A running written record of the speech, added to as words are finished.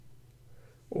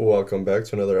Welcome back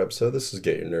to another episode. This is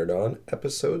Get Your Nerd On,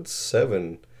 episode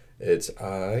 7. Or it's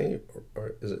I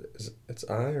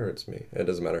or it's me? It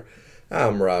doesn't matter.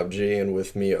 I'm Rob G, and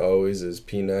with me always is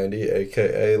P90,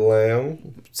 aka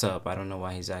Lamb. What's up? I don't know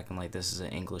why he's acting like this is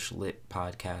an English lit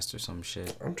podcast or some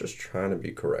shit. I'm just trying to be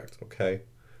correct, okay?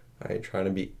 I ain't trying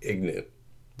to be ignorant.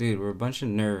 Dude, we're a bunch of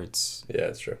nerds. Yeah,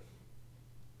 it's true.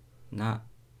 Not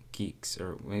geeks,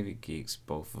 or maybe geeks,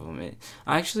 both of them.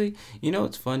 Actually, you know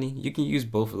what's funny? You can use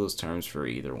both of those terms for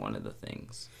either one of the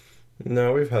things.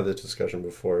 No, we've had this discussion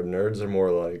before. Nerds are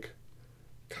more like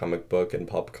comic book and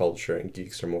pop culture, and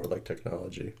geeks are more like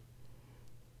technology.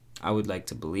 I would like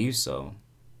to believe so.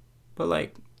 But,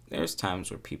 like, there's times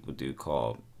where people do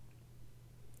call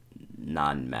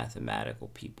non-mathematical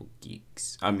people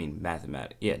geeks. I mean,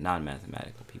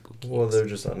 non-mathematical people geeks. Well, they're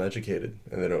just uneducated,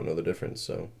 and they don't know the difference,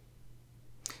 so...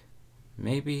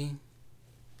 Maybe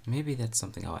that's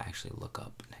something I'll actually look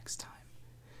up next time.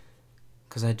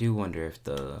 Because I do wonder if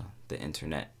the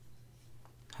internet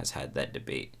has had that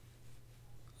debate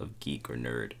of geek or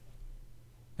nerd.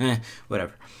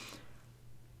 Whatever.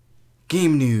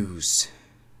 Game news.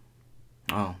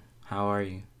 Oh, how are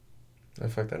you? Oh,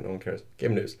 fuck that, no one cares.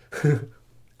 Game news.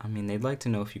 I mean, they'd like to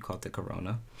know if you caught the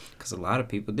corona. Because a lot of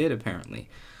people did, apparently.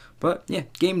 But, yeah,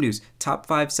 game news. Top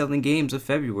 5 selling games of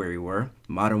February were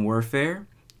Modern Warfare,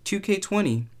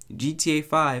 2K20, GTA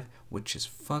 5, which is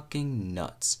fucking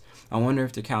nuts. I wonder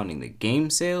if they're counting the game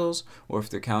sales or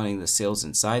if they're counting the sales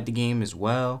inside the game as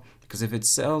well. Because if it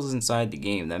sells inside the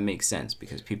game, that makes sense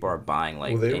because people are buying,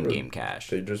 like, in-game cash.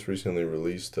 They just recently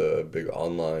released a big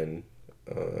online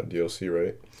DLC,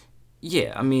 right?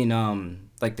 Yeah, I mean,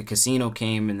 like, the casino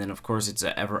came, and then, of course, it's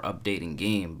an ever-updating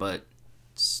game, but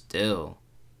still...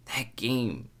 That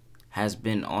game has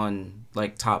been on,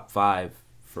 like, top 5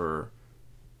 for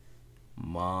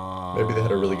months. Maybe they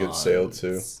had a really good sale,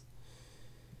 too.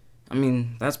 I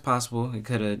mean, that's possible. It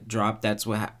could have dropped. That's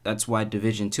why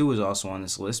Division 2 was also on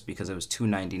this list, because it was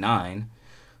 $2.99.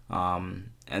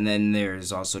 And then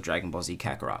there's also Dragon Ball Z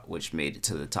Kakarot, which made it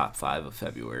to the top 5 of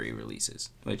February releases,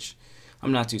 which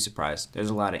I'm not too surprised. There's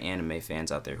a lot of anime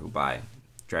fans out there who buy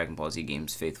Dragon Ball Z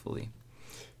games faithfully.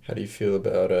 How do you feel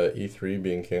about E3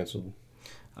 being canceled?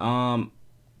 I'm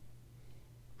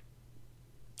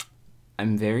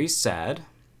very sad.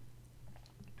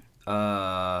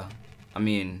 I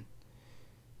mean,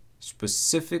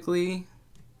 specifically,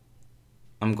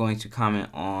 I'm going to comment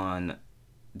on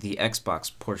the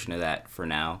Xbox portion of that for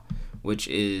now, which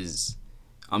is,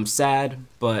 I'm sad,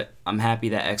 but I'm happy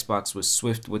that Xbox was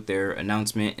swift with their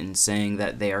announcement and saying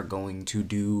that they are going to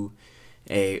do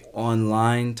a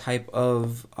online type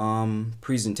of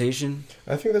presentation.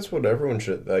 I think that's what everyone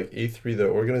should, like, E3, the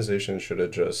organization should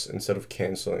have just, instead of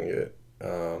canceling it,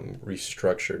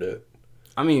 restructured it.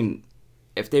 I mean,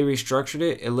 if they restructured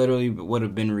it, it literally would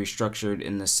have been restructured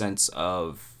in the sense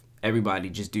of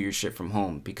everybody just do your shit from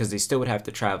home, because they still would have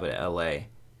to travel to LA,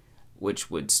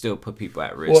 which would still put people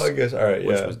at risk. Well, I guess, alright,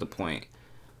 which was the point.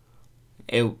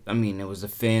 It was the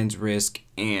fans' risk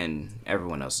and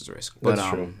everyone else's risk. But, that's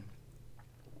true.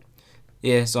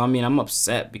 Yeah, so I mean, I'm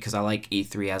upset because I like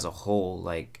E3 as a whole.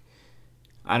 Like,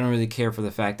 I don't really care for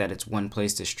the fact that it's one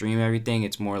place to stream everything.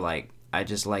 It's more like, I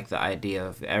just like the idea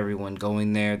of everyone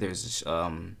going there. There's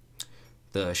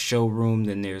the showroom,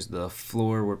 then there's the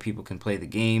floor where people can play the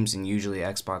games, and usually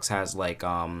Xbox has like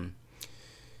I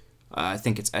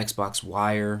think it's Xbox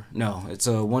Wire. No, it's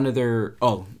one of their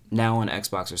Now on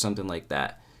Xbox or something like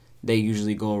that. They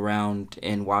usually go around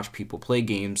and watch people play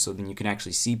games, so then you can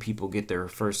actually see people get their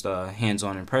first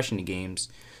hands-on impression of games.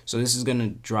 So this is going to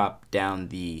drop down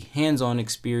the hands-on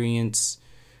experience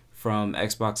from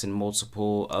Xbox and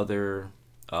multiple other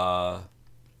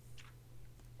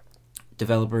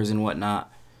developers and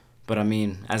whatnot. But I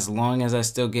mean, as long as I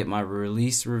still get my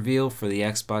release reveal for the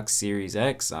Xbox Series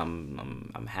X,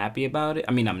 I'm happy about it.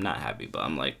 I mean, I'm not happy, but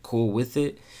I'm like cool with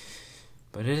it.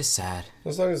 But it is sad.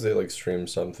 As long as they, like, stream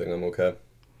something, I'm okay.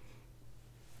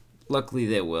 Luckily,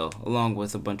 they will, along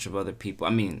with a bunch of other people.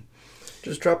 I mean...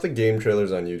 Just drop the game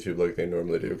trailers on YouTube like they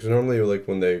normally do. Because normally, like,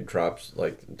 when they drop,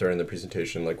 like, during the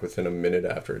presentation, like, within a minute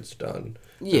after it's done,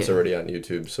 it's already on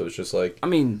YouTube. So it's just, like... I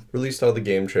mean... Released all the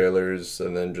game trailers,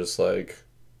 and then just, like...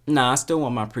 Nah, I still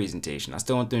want my presentation. I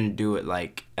still want them to do it,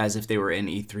 like, as if they were in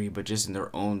E3, but just in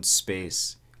their own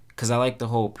space. Because I like the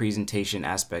whole presentation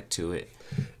aspect to it.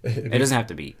 It doesn't have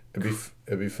to be.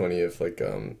 It'd be funny if, like,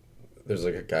 there's,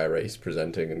 like, a guy, right, he's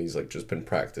presenting, and he's, like, just been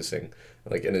practicing.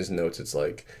 Like, in his notes, it's,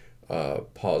 like,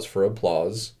 pause for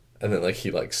applause, and then, like,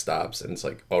 he, like, stops, and it's,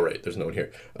 like, all right, there's no one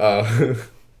here. That'd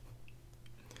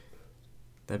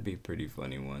be a pretty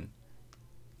funny one.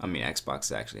 I mean,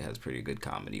 Xbox actually has pretty good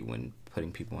comedy when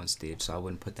putting people on stage, so I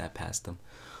wouldn't put that past them.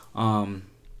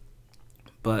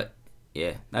 But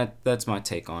yeah, that's my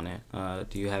take on it.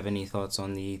 Do you have any thoughts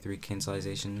on the E3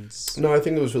 cancelizations? No, I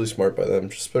think it was really smart by them,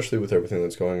 especially with everything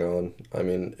that's going on. I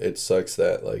mean, it sucks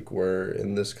that like we're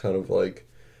in this kind of like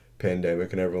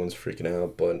pandemic and everyone's freaking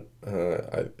out, but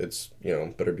it's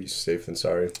better be safe than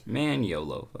sorry. Man,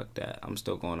 YOLO, fuck that. I'm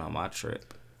still going on my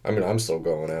trip. I mean, I'm still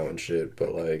going out and shit,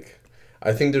 but like,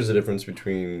 I think there's a difference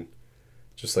between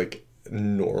just like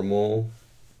normal,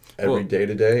 every day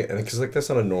to day, and because like that's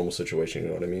not a normal situation, you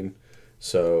know what I mean?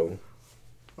 So,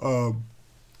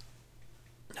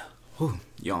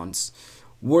 Yawns.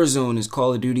 Warzone is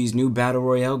Call of Duty's new Battle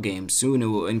Royale game. Soon it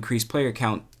will increase player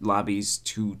count lobbies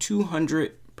to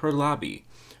 200 per lobby.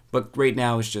 But right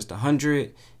now it's just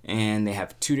 100, and they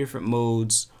have two different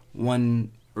modes.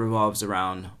 One revolves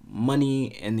around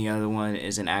money, and the other one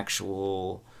is an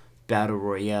actual Battle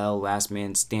Royale, last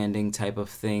man standing type of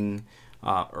thing,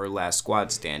 or last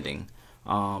squad standing.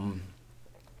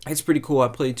 It's pretty cool. I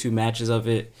played 2 matches of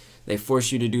it. They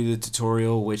force you to do the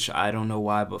tutorial, which I don't know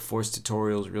why, but forced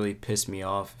tutorials really piss me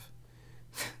off.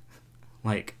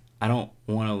 Like, I don't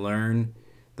want to learn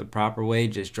the proper way.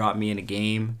 Just drop me in a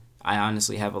game. I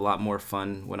honestly have a lot more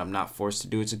fun when I'm not forced to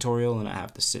do a tutorial and I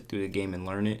have to sit through the game and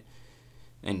learn it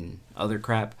and other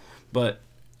crap. But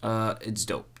it's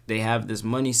dope. They have this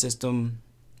money system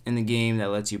in the game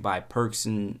that lets you buy perks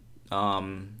and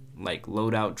like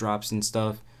loadout drops and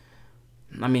stuff.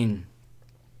 I mean,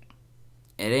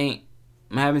 I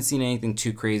haven't seen anything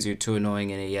too crazy or too annoying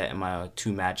in it yet in my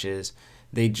 2 matches.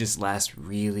 They just last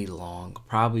really long.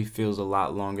 Probably feels a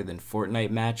lot longer than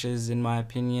Fortnite matches, in my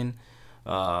opinion.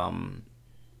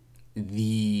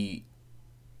 The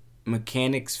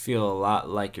mechanics feel a lot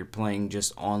like you're playing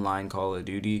just online Call of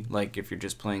Duty. Like if you're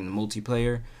just playing the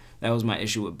multiplayer. That was my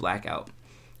issue with Blackout.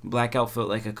 Blackout felt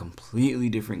like a completely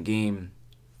different game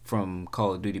from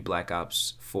Call of Duty Black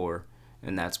Ops 4.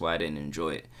 And that's why I didn't enjoy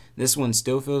it. This one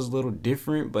still feels a little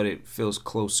different, but it feels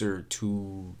closer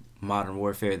to Modern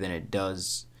Warfare than it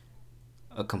does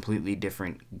a completely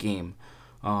different game.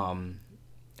 I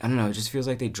don't know, it just feels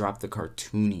like they dropped the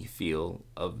cartoony feel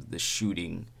of the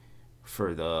shooting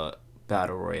for the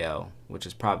Battle Royale, which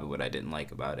is probably what I didn't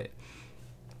like about it.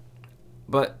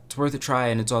 But it's worth a try,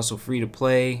 and it's also free to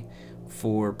play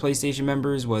for PlayStation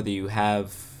members, whether you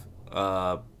have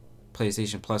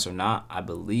PlayStation Plus or not, I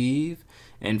believe.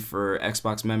 And for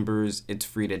Xbox members, it's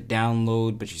free to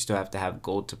download, but you still have to have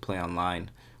gold to play online,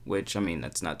 which, I mean,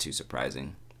 that's not too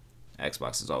surprising.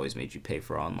 Xbox has always made you pay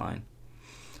for online.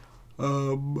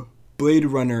 Blade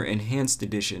Runner Enhanced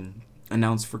Edition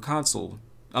announced for console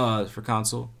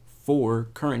for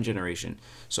current generation.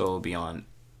 So it'll be on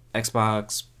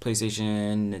Xbox,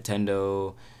 PlayStation,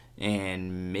 Nintendo,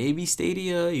 and maybe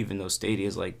Stadia, even though Stadia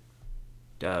is like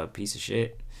a piece of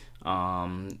shit.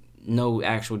 No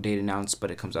actual date announced,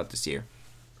 but it comes out this year.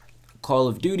 Call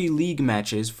of Duty League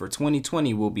matches for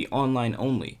 2020 will be online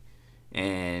only,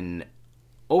 and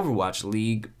Overwatch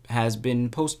League has been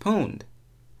postponed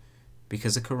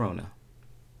because of Corona.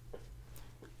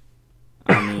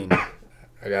 I mean,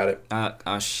 I got it.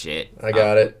 Oh shit! I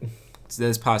got it.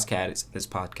 This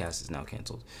podcast is now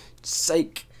canceled.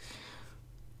 Psych.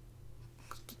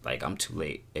 Like, I'm too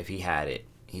late. If he had it.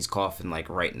 He's coughing like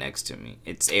right next to me.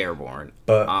 It's airborne.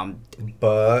 But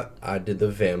I did the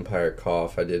vampire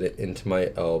cough. I did it into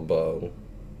my elbow.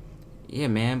 Yeah,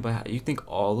 man. But you think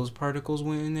all those particles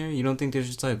went in there? You don't think there's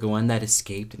just like one that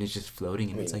escaped and it's just floating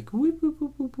and it's like whoop, whoop,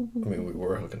 whoop, whoop, whoop. I mean, we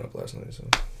were hooking up last night, so.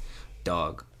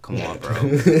 Dog, come on, bro.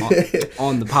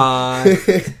 on the pod.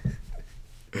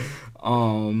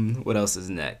 What else is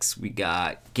next? We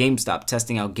got GameStop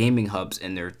testing out gaming hubs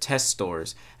in their test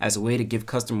stores as a way to give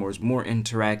customers more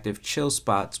interactive chill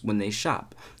spots when they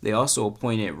shop. They also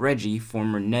appointed Reggie,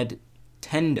 former Nintendo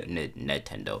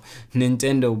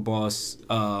boss,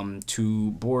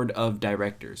 to board of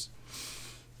directors.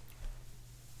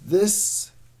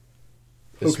 This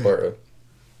is Sparta.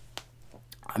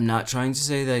 I'm not trying to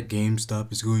say that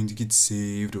GameStop is going to get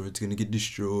saved or it's going to get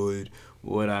destroyed.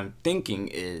 What I'm thinking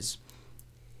is,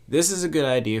 this is a good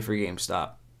idea for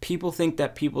GameStop. People think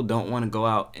that people don't want to go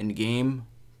out and game,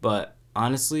 but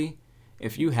honestly,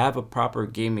 if you have a proper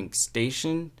gaming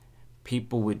station,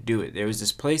 people would do it. There was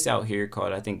this place out here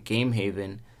called, I think, Game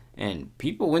Haven, and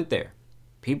people went there.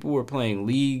 People were playing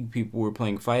League, people were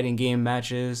playing fighting game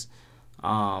matches.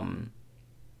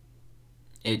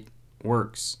 It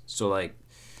works. So, like,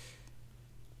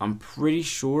 I'm pretty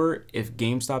sure if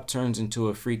GameStop turns into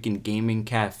a freaking gaming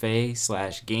cafe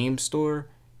 / game store,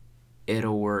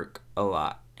 it'll work a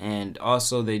lot. And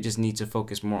also, they just need to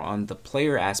focus more on the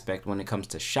player aspect when it comes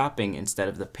to shopping instead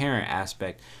of the parent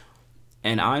aspect.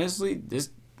 And honestly, this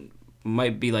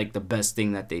might be like the best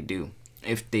thing that they do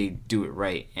if they do it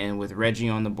right. And with Reggie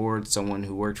on the board, someone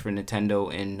who worked for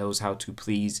Nintendo and knows how to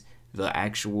please the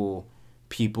actual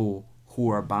people who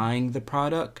are buying the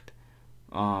product,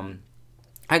 I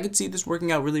could see this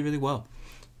working out really, really well.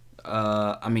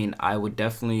 I mean, I would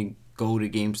definitely go to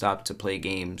GameStop to play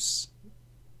games.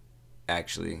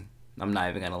 Actually, I'm not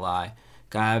even gonna lie.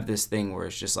 I have this thing where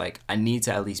it's just like I need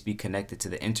to at least be connected to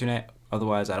the internet.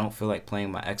 Otherwise, I don't feel like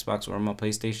playing my Xbox or my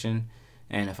PlayStation.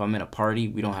 And if I'm in a party,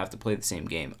 we don't have to play the same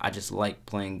game. I just like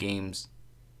playing games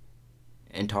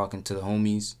and talking to the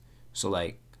homies. So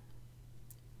like,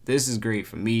 this is great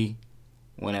for me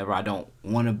whenever I don't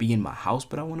want to be in my house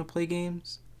but I want to play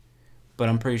games. But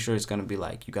I'm pretty sure it's going to be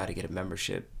like, you got to get a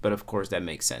membership. But of course, that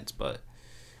makes sense. But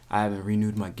I haven't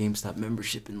renewed my GameStop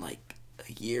membership in like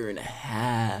a year and a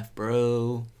half,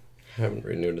 bro. I haven't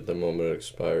renewed it the moment it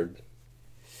expired.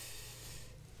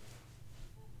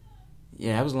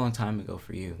 Yeah, that was a long time ago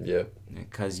for you. Yep.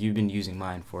 Because you've been using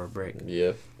mine for a break.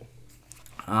 Yep.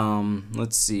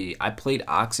 Let's see. I played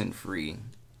Oxenfree,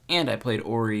 and I played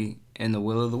Ori and the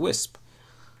Will of the Wisp.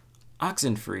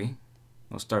 Oxenfree,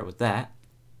 we'll start with that.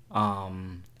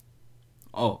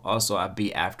 Also I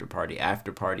beat After Party.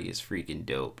 After Party is freaking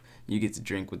dope. You get to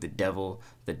drink with the devil.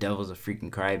 The devil's a freaking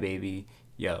crybaby.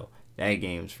 Yo, that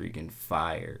game's freaking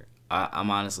fire.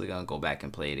 I'm honestly gonna go back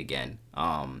and play it again.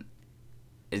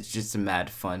 It's just a mad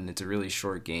fun. It's a really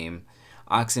short game.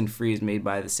 Oxenfree is made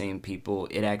by the same people.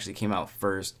 It actually came out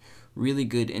first. Really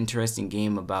good, interesting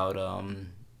game about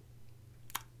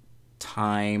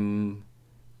time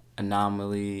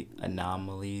anomalies.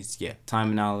 Yeah,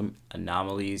 time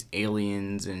anomalies,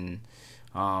 aliens, and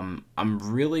I'm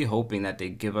really hoping that they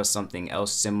give us something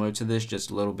else similar to this, just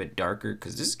a little bit darker,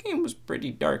 because this game was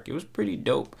pretty dark. It was pretty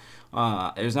dope.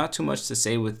 There's not too much to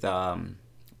say without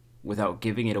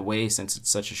giving it away since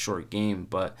it's such a short game,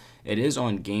 but it is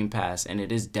on Game Pass and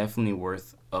it is definitely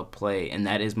worth a play, and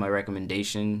that is my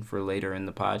recommendation for later in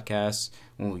the podcast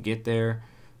when we get there.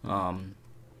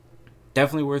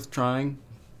 Definitely worth trying.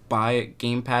 Buy it,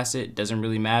 Game Pass it, doesn't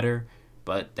really matter,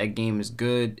 but that game is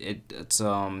good. It's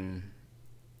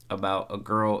about a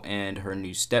girl and her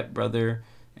new stepbrother,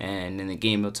 and in the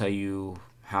game it'll tell you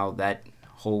how that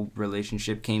whole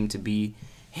relationship came to be.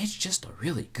 It's just a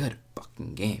really good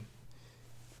fucking game.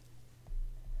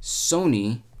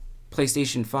 Sony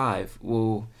PlayStation 5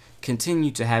 will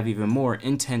continue to have even more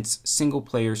intense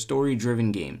single-player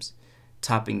story-driven games,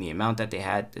 topping the amount that they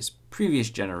had this previous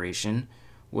generation,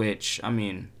 which, I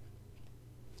mean,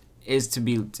 is to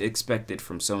be expected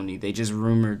from Sony. They just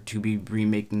rumored to be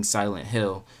remaking Silent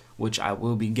Hill, which I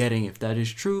will be getting if that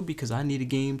is true, because I need a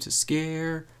game to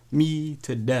scare me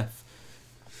to death.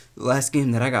 The last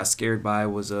game that I got scared by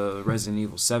was Resident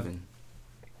Evil 7.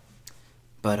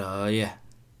 But yeah,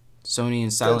 Sony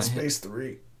and Silent Hill. Dead Space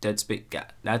 3. Dead Space.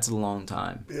 God, that's a long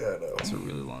time. Yeah, I know. That's a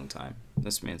really long time.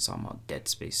 This man's talking about Dead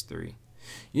Space 3.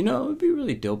 You know, it'd be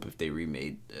really dope if they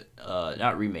remade it.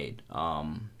 Not remade.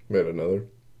 Made another.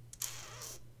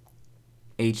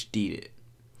 HD'd it.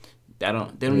 They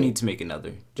don't need to make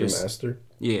another. Just remaster.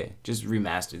 Yeah, just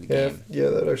remaster the game. Yeah,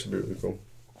 that'd actually be really cool.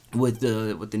 With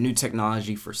the new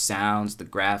technology for sounds, the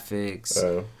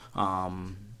graphics.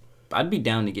 I'd be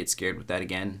down to get scared with that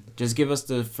again. Just give us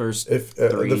the first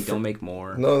three. Don't make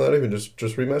more. No, not even. Just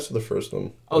remaster the first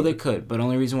one. Oh, they could. But the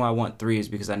only reason why I want 3 is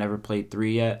because I never played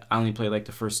 3 yet. I only played like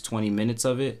the first 20 minutes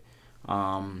of it.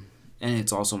 And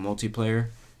it's also multiplayer.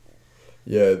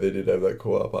 Yeah, they did have that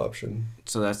co-op option.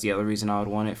 So that's the other reason I would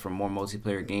want it for more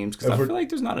multiplayer games. Because I feel like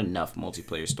there's not enough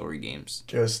multiplayer story games.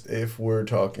 Just if we're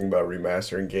talking about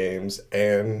remastering games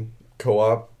and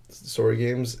co-op story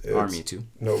games, it's Army 2.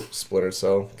 No, Splinter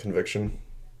Cell, Conviction.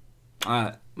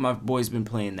 My boy's been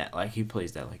playing that. Like, he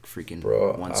plays that like freaking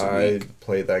once a week. I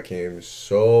played that game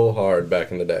so hard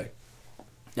back in the day.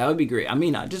 That would be great. I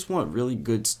mean, I just want really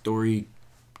good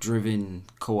story-driven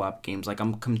co-op games. Like,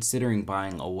 I'm considering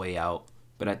buying A Way Out,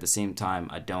 but at the same time,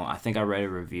 I don't. I think I read a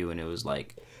review and it was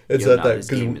like, it's not that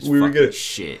because we were gonna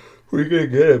shit. We're gonna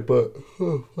get it, but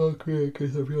fuck me, I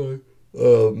guess I'm behind.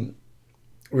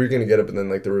 We were gonna get it, but then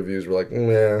like the reviews were like,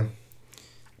 nah.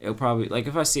 It'll probably, like,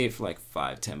 if I see it for like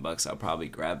 $5-10, I'll probably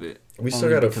grab it. We still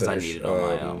gotta finish I need it on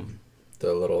my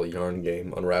the little yarn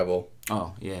game, Unravel.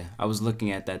 Oh yeah, I was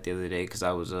looking at that the other day because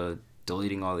I was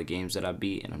deleting all the games that I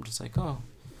beat, and I'm just like, oh,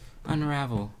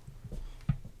 Unravel.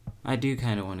 I do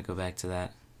kind of want to go back to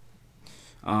that.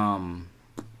 But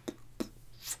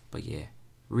yeah,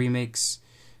 remakes.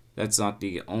 That's not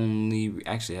the only.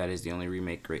 Actually, that is the only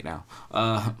remake right now.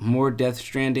 More Death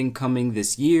Stranding coming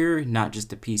this year, not just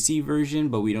the PC version,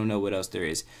 but we don't know what else there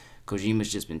is.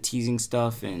 Kojima's just been teasing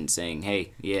stuff and saying,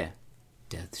 hey, yeah,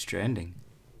 Death Stranding.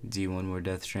 Do you want more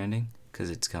Death Stranding? Because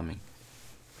it's coming.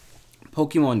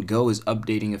 Pokemon Go is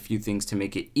updating a few things to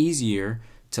make it easier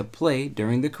to play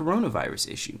during the coronavirus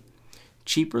issue.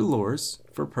 Cheaper lures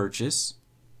for purchase,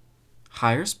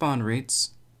 higher spawn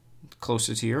rates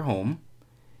closer to your home,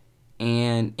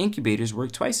 and incubators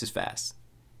work twice as fast.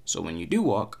 So when you do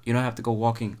walk, you don't have to go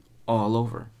walking all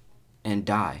over and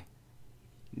die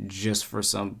just for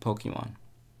some Pokemon.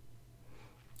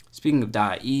 Speaking of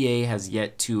die, EA has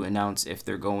yet to announce if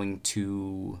they're going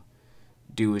to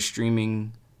do a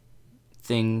streaming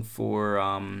thing for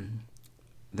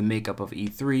the makeup of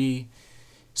E3.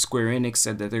 Square Enix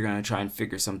said that they're going to try and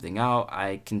figure something out.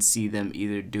 I can see them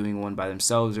either doing one by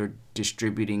themselves or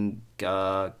distributing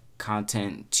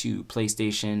content to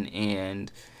PlayStation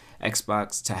and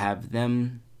Xbox to have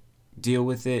them deal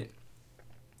with it.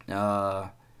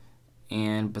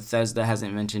 And Bethesda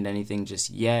hasn't mentioned anything just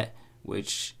yet,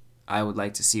 which I would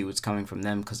like to see what's coming from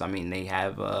them, because I mean they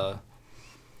have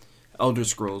Elder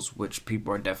Scrolls, which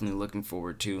people are definitely looking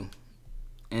forward to.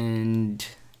 And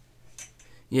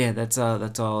yeah, that's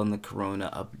all in the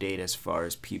Corona update as far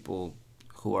as people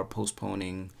who are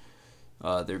postponing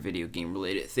their video game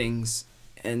related things.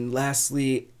 And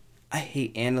lastly, I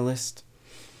hate analysts.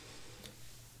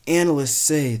 Analysts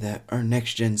say that our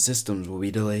next gen systems will be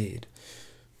delayed.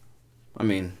 I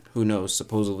mean, who knows?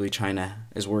 Supposedly China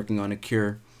is working on a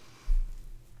cure.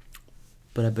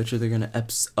 But I bet you they're going to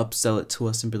upsell it to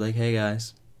us and be like, hey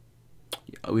guys,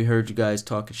 we heard you guys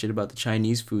talking shit about the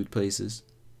Chinese food places.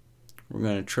 We're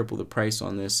going to triple the price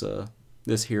on this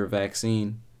here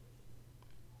vaccine.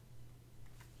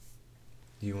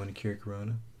 Do you want to cure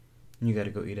Corona? You got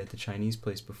to go eat at the Chinese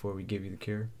place before we give you the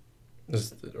cure.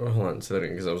 Hold on, say that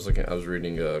again, because I was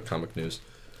reading comic news.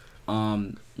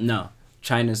 No.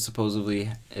 China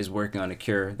supposedly is working on a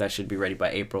cure that should be ready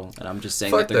by April, and I'm just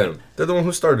saying Fuck that they're them. They're the one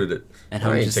who started it. And I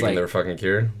I'm ain't just taking like, their fucking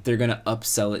cure. They're gonna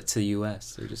upsell it to the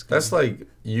U.S. They're just gonna, That's like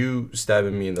you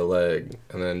stabbing me in the leg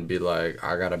and then be like,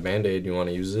 I got a Band-Aid, you want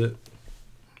to use it?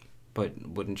 But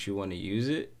wouldn't you want to use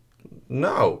it?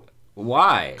 No.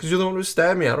 Why? Because you're the one who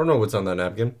stabbed me. I don't know what's on that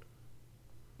napkin.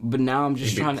 But now I'm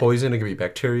just It could trying be poison, it could be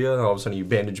bacteria, and all of a sudden you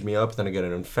bandage me up, then I get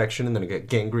an infection, and then I get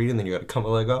gangrene, and then you got to cut my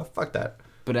leg off. Fuck that.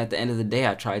 But at the end of the day,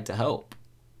 I tried to help.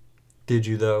 Did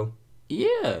you, though?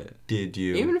 Yeah. Did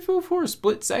you? Even if it was for a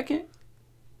split second.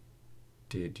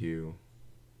 Did you?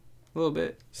 A little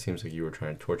bit. Seems like you were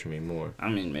trying to torture me more. I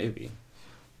mean, maybe.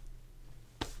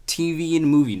 TV and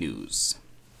movie news.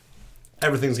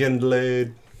 Everything's getting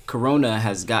delayed. Corona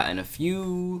has gotten a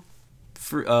few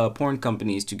free, porn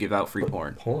companies to give out free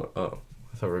porn. Porn? Oh.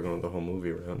 I thought we were going the whole movie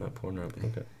around that porn rap.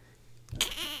 Okay.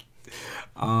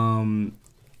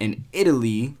 In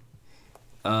Italy,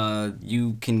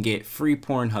 you can get free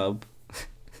Pornhub,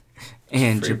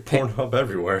 and Free Pornhub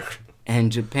everywhere.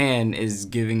 And Japan is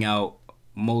giving out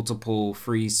multiple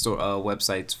free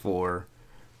websites for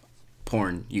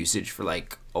porn usage for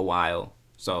like a while.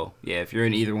 So yeah, if you're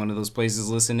in either one of those places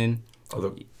listening,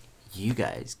 Although you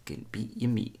guys can beat your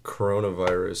meat.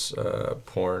 Coronavirus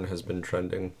porn has been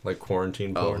trending, like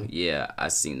quarantine porn. Oh yeah, I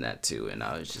seen that too, and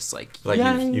I was just like,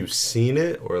 you've seen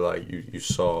it, or like you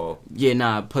saw. Yeah,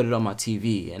 nah, I put it on my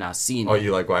TV and I seen it. Oh,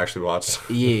 you actually watched?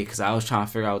 Yeah, because I was trying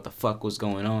to figure out what the fuck was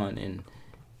going on, and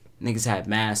niggas had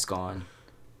masks on.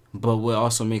 But what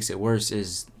also makes it worse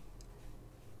is,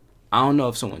 I don't know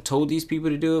if someone told these people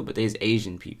to do it, but there's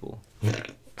Asian people.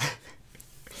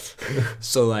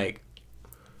 So like,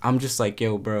 I'm just like,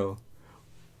 yo, bro,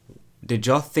 did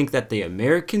y'all think that the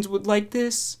Americans would like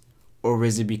this? Or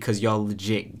is it because y'all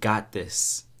legit got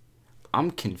this?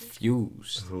 I'm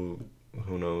confused. Who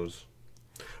knows?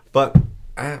 But,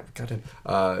 goddamn.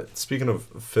 Speaking of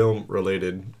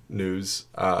film-related news,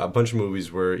 a bunch of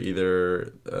movies were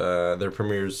either, their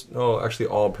premieres, actually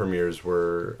all premieres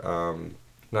were,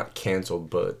 not canceled,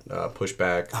 but pushed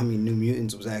back. I mean, New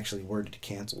Mutants was actually worded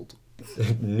canceled.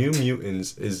 New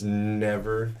Mutants is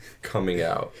never coming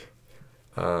out.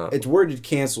 It's worded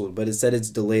canceled, but it said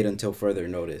it's delayed until further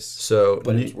notice.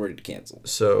 But it's worded canceled.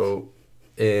 So,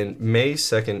 in May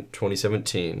 2nd,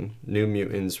 2017, New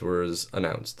Mutants was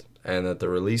announced, and that the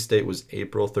release date was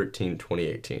April 13,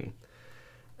 2018.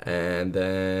 And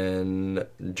then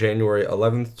January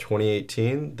 11th,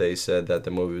 2018, they said that the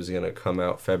movie was going to come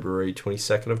out February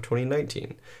 22nd of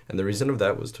 2019. And the reason of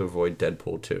that was to avoid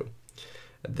Deadpool 2.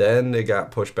 Then it got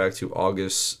pushed back to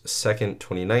August 2nd,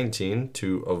 2019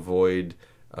 to avoid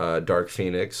Dark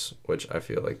Phoenix, which I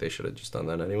feel like they should have just done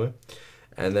that anyway.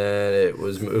 And then it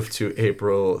was moved to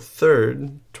April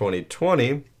 3rd,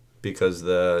 2020, because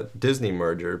the Disney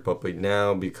merger. But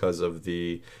now, because of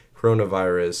the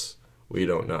coronavirus, we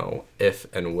don't know if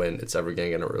and when it's ever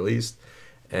going to get released.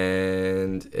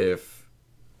 And if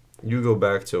you go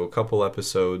back to a couple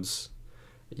episodes,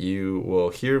 you will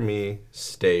hear me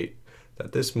state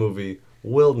that this movie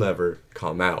will never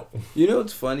come out. You know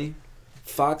what's funny?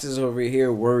 Fox is over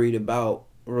here worried about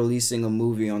releasing a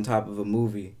movie on top of a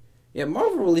movie. Yeah,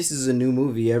 Marvel releases a new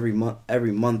movie every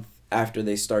month after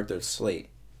they start their slate.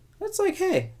 That's like,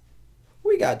 hey,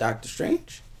 we got Doctor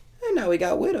Strange, and now we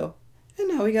got Widow, and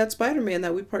now we got Spider-Man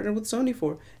that we partnered with Sony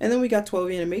for, and then we got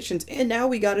 12 Animations, and now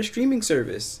we got a streaming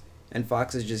service. And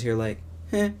Fox is just here like,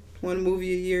 one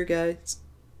movie a year, guys.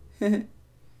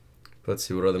 Let's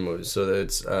see what other movies. So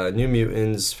it's New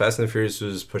Mutants. Fast and the Furious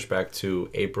was pushed back to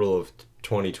April of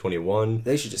 2021.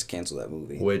 They should just cancel that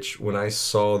movie. Which, when I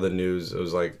saw the news, it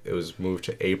was moved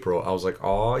to April. I was like,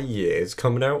 oh yeah, it's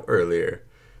coming out earlier.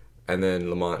 And then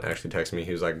Lamont actually texted me.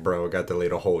 He was like, bro, it got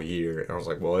delayed a whole year. And I was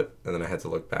like, what? And then I had to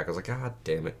look back. I was like, God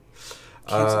damn it.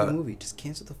 Cancel the movie. Just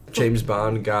cancel the James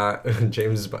Bond got...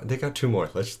 They got 2 more.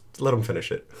 Let's let them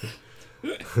finish it.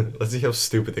 Let's see how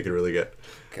stupid they could really get.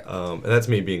 And that's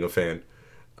me being a fan.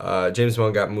 James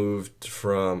Bond got moved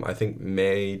from, I think,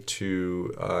 May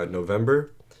to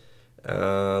November.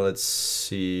 Let's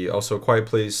see. Also, Quiet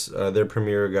Place, their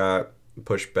premiere got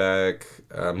pushed back.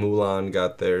 Mulan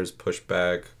got theirs pushed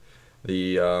back.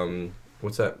 The,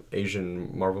 what's that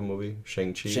Asian Marvel movie?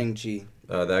 Shang-Chi? Shang-Chi.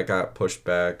 That got pushed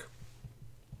back.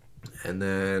 And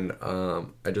then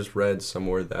I just read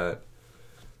somewhere that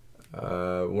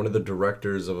one of the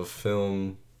directors of a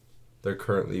film they're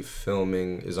currently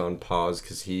filming is on pause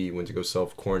because he went to go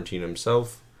self-quarantine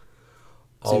himself.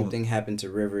 Same thing happened to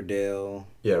Riverdale.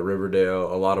 Yeah,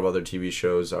 Riverdale. A lot of other TV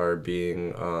shows are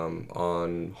being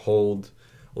on hold.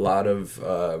 A lot of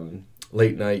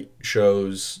late night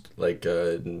shows like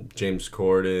James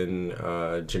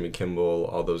Corden, Jimmy Kimmel,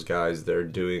 all those guys. They're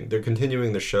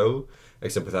continuing the show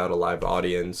except without a live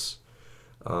audience.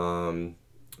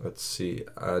 Let's see.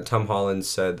 Tom Holland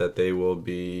said that they will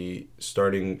be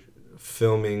starting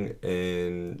filming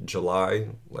in July.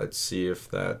 Let's see if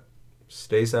that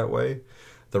stays that way.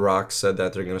 The Rock said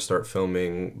that they're gonna start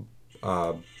filming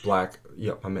Black.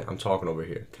 Yeah, I'm talking over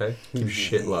here. Okay, keep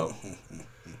shit low.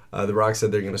 The Rock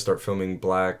said they're gonna start filming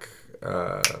Black.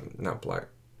 Not Black.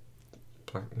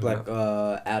 Black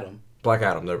Adam. Black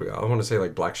Adam. There we go. I want to say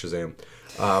like Black Shazam.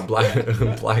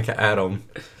 Black Adam.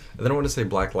 And then I want to say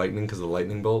Black Lightning because of the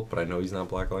lightning bolt, but I know he's not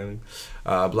Black Lightning.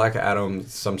 Black Adam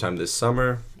sometime this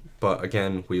summer, but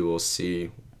again, we will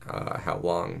see how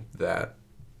long that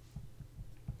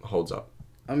holds up.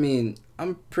 I mean,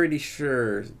 I'm pretty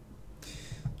sure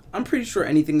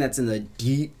anything that's in the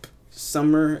deep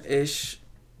summer-ish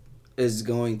is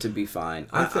going to be fine.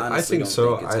 I think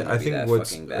so. I think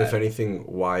what's, if anything,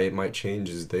 why it might change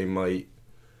is they might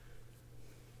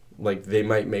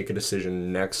make a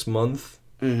decision next month.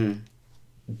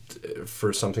 Mm-hmm.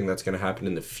 For something that's going to happen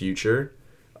in the future.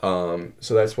 So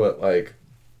that's what, like...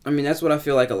 I mean, that's what I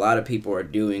feel like a lot of people are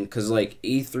doing, because, like,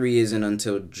 E3 isn't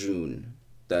until June.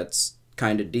 That's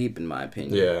kind of deep, in my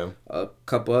opinion. Yeah. A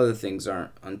couple other things aren't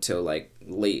until, like,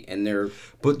 late, and they're...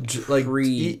 But, like,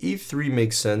 E3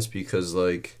 makes sense because,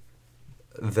 like,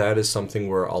 that is something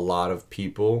where a lot of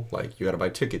people, like, you got to buy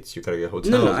tickets, you got to get hotels.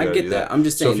 No, I get that. I'm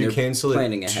just saying, so if you cancel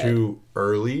it too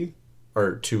early...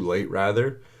 or too late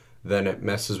rather, then it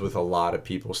messes with a lot of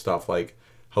people's stuff. Like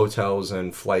hotels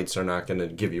and flights are not going to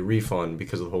give you a refund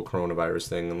because of the whole coronavirus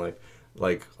thing, and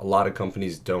like a lot of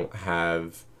companies don't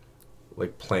have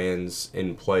like plans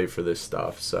in play for this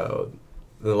stuff. So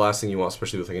the last thing you want,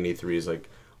 especially with like an E3, is like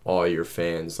all your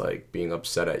fans like being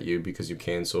upset at you because you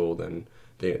canceled and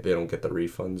they don't get the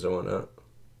refunds or whatnot.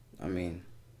 I mean,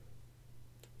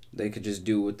 they could just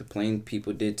do what the plane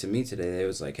people did to me today. They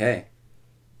was like, hey,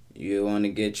 you want to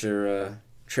get your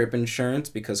trip insurance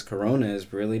because Corona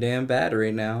is really damn bad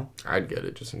right now. I'd get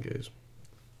it just in case.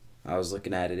 I was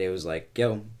looking at it. It was like,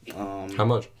 yo. How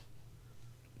much?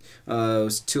 It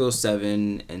was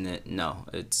 $207, and it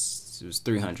was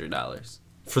 $300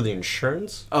 for the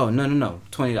insurance. Oh no,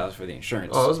 $20 for the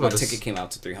insurance. Oh, my ticket came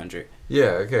out to $300. Yeah,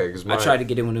 okay. Because I tried to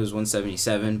get it when it was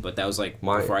 $177, but that was like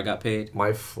before I got paid.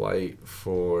 My flight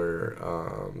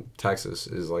for Texas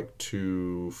is like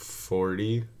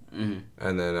 $240. Mm-hmm.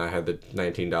 And then I had the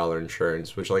 $19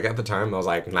 insurance, which like at the time I was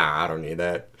like, nah, I don't need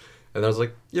that. And I was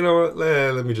like, you know what?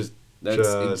 Let me just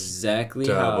exactly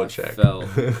how I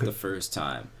felt the first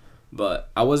time.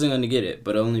 But I wasn't gonna get it,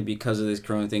 but only because of this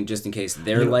Corona thing, just in case.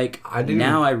 They're like, I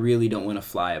really don't want to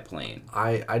fly a plane.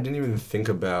 I didn't even think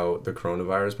about the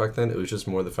coronavirus back then. It was just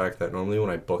more the fact that normally when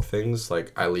I book things,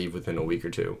 like, I leave within a week or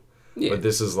two. Yeah. But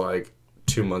this is like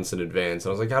 2 months in advance.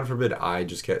 And I was like, God forbid I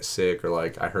just get sick or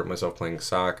like I hurt myself playing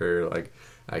soccer, like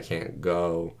I can't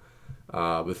go.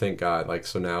 But thank God, like,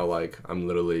 so now like I'm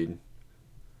literally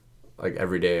like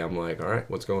every day I'm like, all right,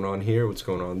 what's going on here? What's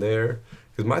going on there?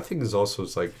 Because my thing is also,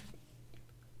 it's like,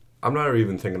 I'm not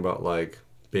even thinking about like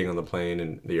being on the plane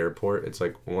in the airport. It's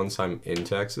like once I'm in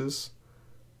Texas,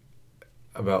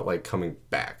 about like coming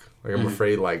back. Like I'm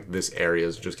afraid like this area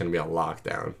is just gonna be on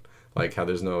lockdown. Like how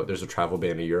there's a travel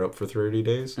ban in Europe for 30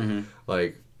 days.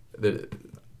 Like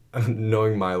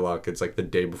knowing my luck, it's like the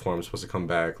day before I'm supposed to come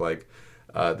back. Like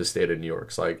the state of New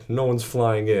York's like no one's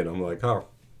flying in. I'm like, oh,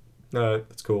 all right,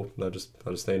 that's cool. I'll just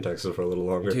stay in Texas for a little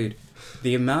longer. Dude,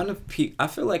 the amount of people... I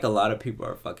feel like a lot of people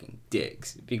are fucking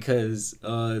dicks. Because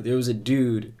there was a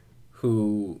dude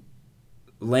who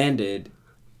landed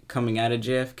coming out of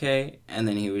JFK. And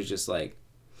then he was just like,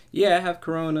 yeah, I have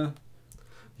Corona.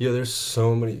 Yeah, there's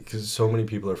so many... Because so many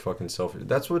people are fucking selfish.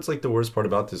 That's what's like the worst part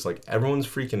about this. Like, everyone's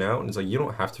freaking out. And it's like, you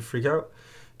don't have to freak out.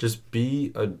 Just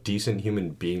be a decent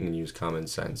human being and use common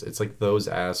sense. It's like those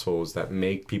assholes that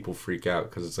make people freak out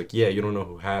because it's like, yeah, you don't know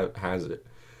who has it.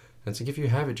 And it's like, if you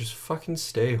have it, just fucking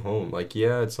stay home. Like,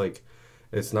 yeah, it's like,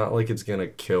 it's not like it's gonna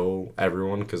kill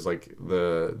everyone because like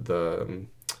the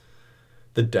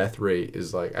death rate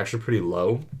is like actually pretty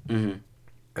low. And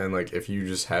like if you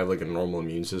just have like a normal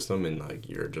immune system and like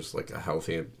you're just like a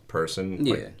healthy person,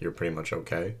 like you're pretty much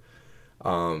okay.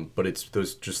 But it's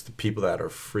those just the people that are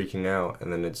freaking out,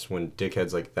 and then it's when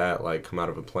dickheads like that like come out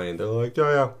of a plane, they're like,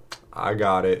 yeah, I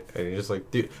got it, and you're just like,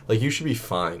 dude, like you should be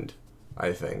fined,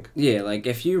 I think. Yeah, like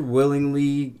if you're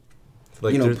willingly,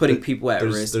 like, putting people at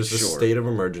risk. There's a state of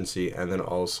emergency, and then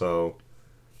also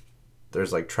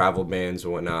there's like travel bans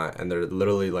and whatnot, and they're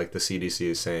literally like the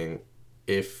CDC is saying,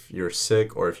 if you're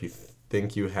sick or if you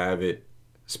think you have it,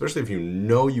 especially if you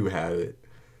know you have it.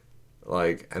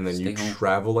 Like, and then you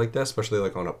travel like that, especially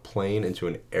like on a plane into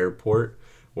an airport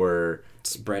where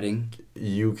spreading,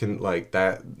 you can like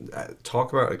that.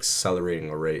 Talk about accelerating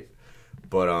a rate,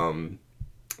 but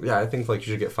yeah, I think like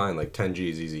you should get fined like 10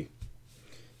 G's easy.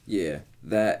 Yeah,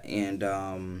 that and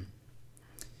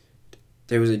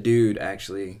there was a dude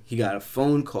actually. He got a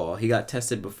phone call. He got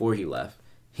tested before he left.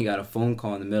 He got a phone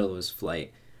call in the middle of his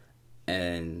flight,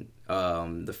 and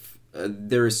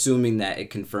they're assuming that it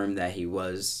confirmed that he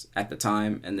was at the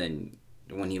time, and then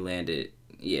when he landed,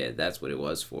 yeah, that's what it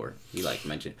was for. He like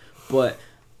mentioned, but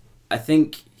I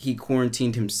think he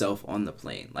quarantined himself on the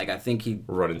plane. Like I think he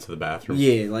run into the bathroom.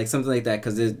 Yeah, like something like that.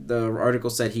 Because the article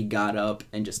said he got up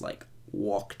and just like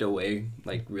walked away,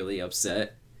 like really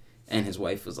upset, and his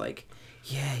wife was like,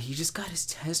 "Yeah, he just got his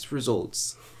test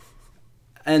results."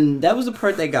 And that was the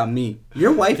part that got me.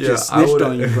 Your wife just snitched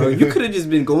on you, bro. You could have just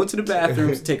been going to the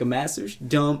bathrooms, take a massive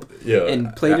dump,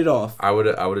 and played it off. I would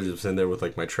have just been there with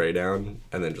like my tray down,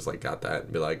 and then just like got that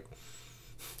and be like,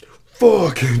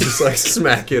 "Fuck!" and just like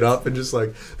smack it up and just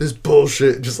like this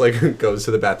bullshit. Just like goes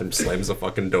to the bathroom, slams the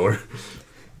fucking door,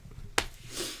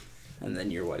 and then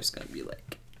your wife's gonna be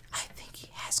like, "I think he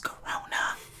has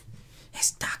corona. His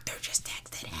doctor just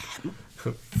texted him."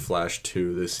 Flash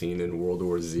to the scene in World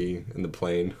War Z in the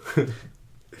plane.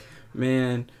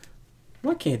 Man,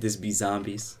 why can't this be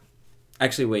zombies?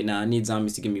 Actually, wait, I need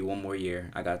zombies to give me 1 more year.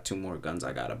 I got 2 more guns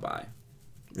I gotta buy.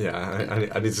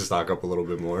 Yeah, I need to stock up a little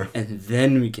bit more. And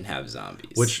then we can have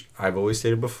zombies. Which, I've always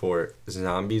stated before,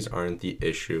 zombies aren't the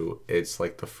issue. It's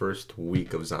like the first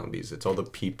week of zombies. It's all the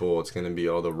people, it's gonna be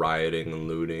all the rioting and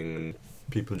looting and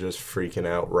people just freaking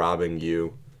out, robbing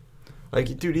you.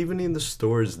 Like, dude, even in the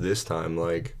stores this time,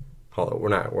 like, hold on, we're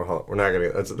not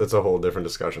gonna. That's a whole different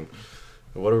discussion.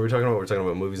 What are we talking about? We're talking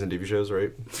about movies and TV shows,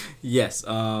 right? Yes.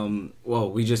 Well,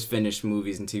 we just finished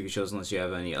movies and TV shows. Unless you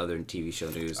have any other TV show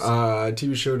news.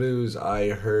 TV show news. I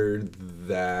heard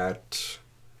that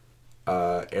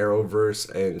Arrowverse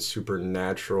and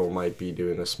Supernatural might be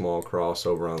doing a small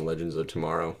crossover on Legends of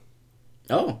Tomorrow.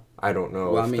 Oh. I don't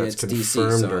know if that's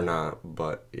confirmed DC, or not,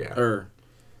 but yeah.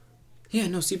 Yeah,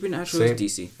 no, Supernatural is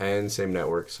DC. And same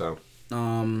network, so.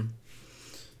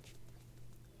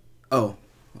 Oh,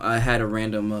 I had a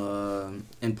random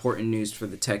important news for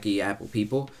the techie Apple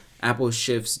people. Apple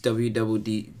shifts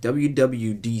WWDC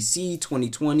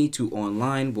 2020 to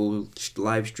online. Will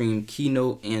live stream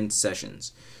keynote and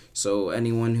sessions. So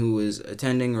anyone who is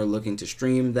attending or looking to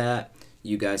stream that,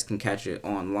 you guys can catch it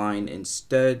online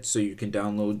instead. So you can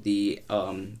download the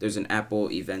there's an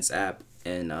Apple Events app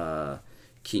and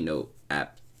Keynote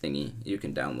app thingy you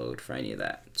can download for any of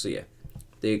that. So yeah,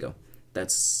 there you go.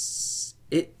 That's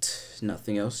it.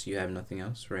 Nothing else. You have nothing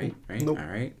else, right? Right. Nope. All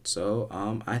right. So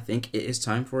I think it is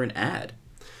time for an ad.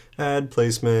 Ad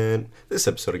placement. This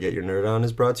episode of Get Your Nerd On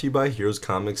is brought to you by Heroes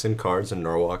Comics and Cards in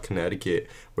Norwalk, Connecticut,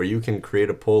 where you can create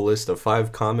a pull list of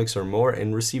 5 comics or more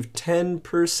and receive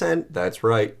 10%, that's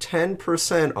right,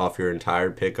 10% off your entire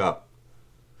pickup.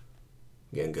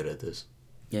 Getting good at this.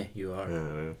 Yeah, you are.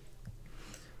 Yeah.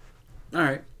 All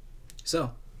right.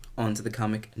 So, on to the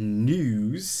comic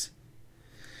news.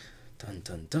 Dun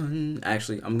dun dun.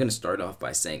 Actually, I'm going to start off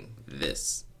by saying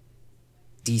this.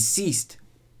 Deceased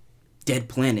Dead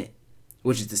Planet,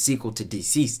 which is the sequel to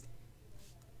Deceased,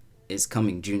 is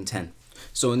coming June 10th.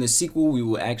 So in the sequel, we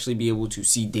will actually be able to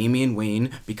see Damian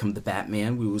Wayne become the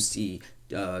Batman. We will see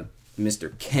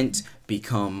Mr. Kent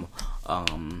become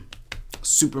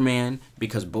Superman,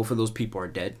 because both of those people are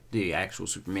dead. The actual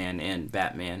Superman and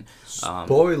Batman.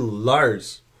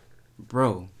 Spoilers.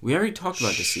 Bro, we already talked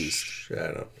about Deceased.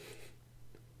 Shut up.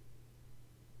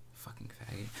 Fucking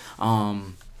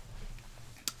faggot.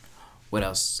 What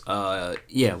else?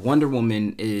 Yeah, Wonder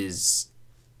Woman is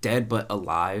dead but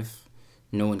alive.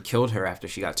 No one killed her after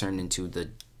she got turned into the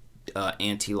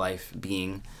anti-life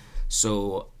being.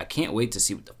 So I can't wait to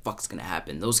see what the fuck's gonna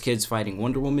happen. Those kids fighting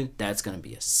Wonder Woman, that's gonna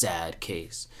be a sad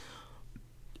case.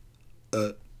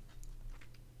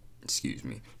 Excuse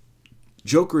me.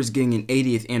 Joker is getting an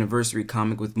 80th anniversary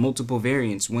comic with multiple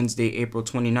variants Wednesday, April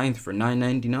 29th for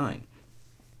 $9.99.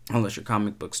 Unless your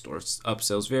comic book store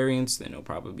upsells variants, then it'll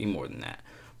probably be more than that.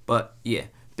 But yeah,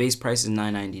 base price is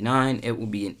 $9.99. It will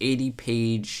be an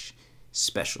 80-page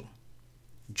special.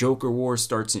 Joker War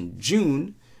starts in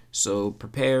June, so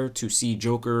prepare to see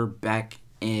Joker back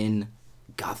in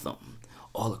Gotham.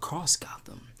 All across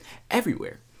Gotham.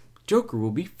 Everywhere. Joker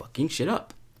will be fucking shit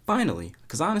up. Finally.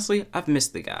 Because honestly, I've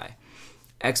missed the guy.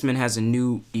 X-Men has a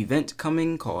new event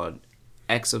coming called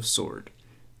X of Sword.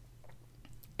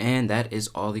 And that is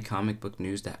all the comic book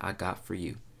news that I got for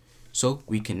you. So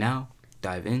we can now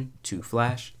dive into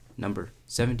Flash number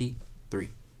 73.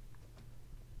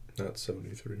 Not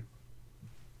 73.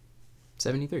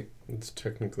 73. It's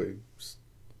technically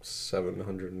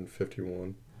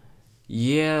 751.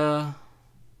 Yeah,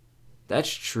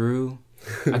 that's true.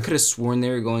 I could have sworn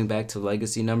they were going back to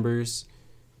legacy numbers,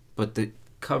 but the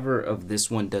cover of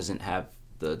this one doesn't have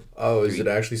the... Oh, is it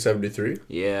actually 73?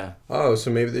 Yeah. Oh,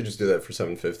 so maybe they just do that for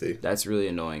 750. That's really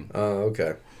annoying. Oh,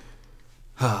 okay.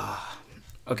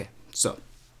 Okay, so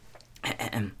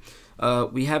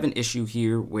we have an issue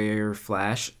here where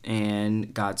Flash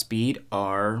and Godspeed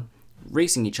are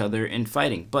racing each other and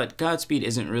fighting, but Godspeed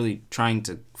isn't really trying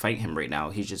to fight him right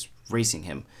now. He's just racing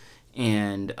him,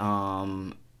 and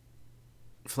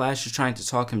Flash is trying to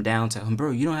talk him down, tell him,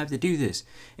 bro, you don't have to do this.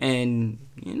 And,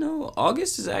 you know,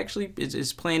 August is actually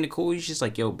is playing it cool. He's just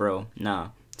like, yo, bro, nah,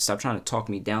 stop trying to talk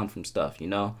me down from stuff, you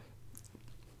know?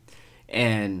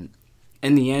 And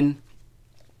in the end,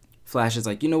 Flash is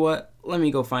like, you know what? Let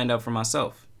me go find out for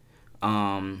myself.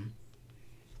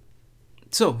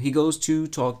 So he goes to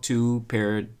talk to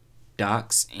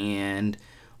Paradox, and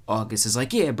August is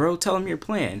like, yeah, bro, tell him your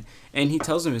plan. And he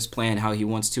tells him his plan, how he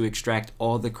wants to extract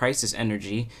all the crisis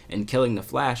energy, and killing the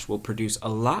Flash will produce a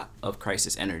lot of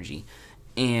crisis energy.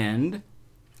 And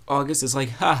August is like,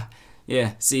 ha,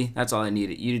 yeah, see, that's all I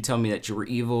needed. You to tell me that you were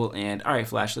evil, and all right,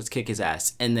 Flash, let's kick his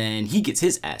ass. And then he gets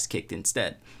his ass kicked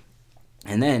instead.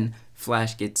 And then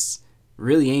Flash gets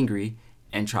really angry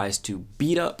and tries to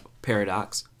beat up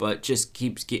Paradox, but just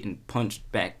keeps getting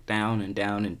punched back down and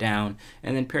down and down.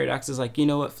 And then Paradox is like, you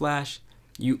know what, Flash?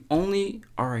 You only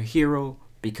are a hero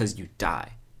because you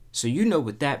die. So you know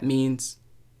what that means.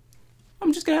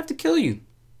 I'm just gonna have to kill you.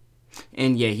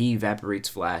 And yeah, he evaporates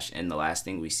Flash, and the last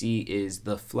thing we see is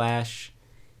the Flash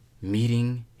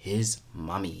meeting his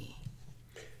mommy.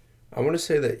 I want to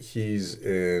say that he's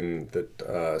in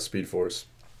the Speed Force.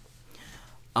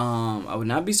 I would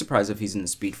not be surprised if he's in the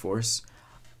Speed Force.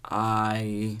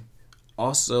 I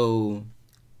also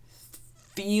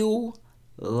feel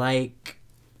like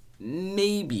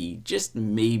maybe, just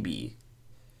maybe,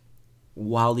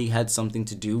 Wally had something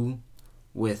to do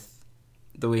with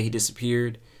the way he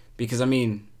disappeared. Because, I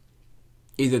mean,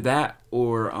 either that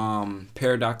or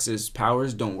Paradox's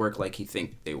powers don't work like he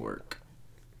thinks they work.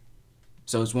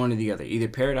 So it's one or the other. Either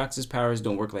Paradox's powers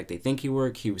don't work like they think he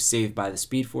work. He was saved by the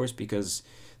Speed Force because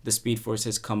the Speed Force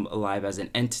has come alive as an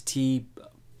entity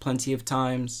plenty of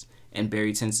times, and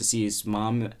Barry tends to see his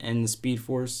mom in the Speed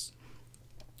Force.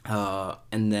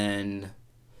 And then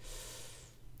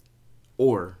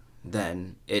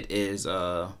it is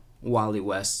Wally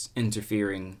West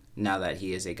interfering now that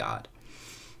he is a god.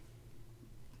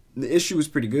 The issue was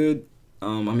pretty good.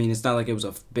 I mean, it's not like it was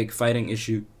a big fighting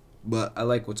issue, but I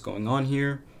like what's going on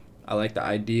here. I like the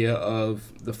idea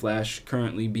of the Flash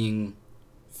currently being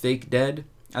fake dead,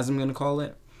 as I'm gonna call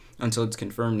it, until it's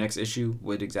confirmed next issue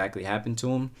what exactly happened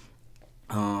to him.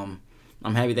 I'm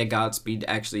happy that Godspeed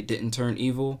actually didn't turn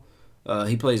evil.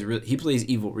 He plays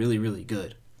evil really, really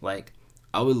good. Like,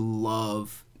 I would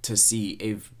love to see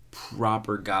a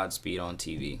proper Godspeed on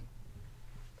TV.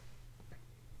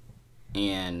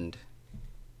 And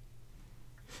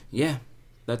yeah,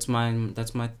 that's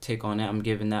my take on it. I'm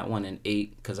giving that one an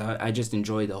 8 because I just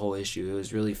enjoyed the whole issue. It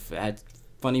was really had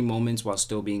funny moments while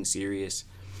still being serious.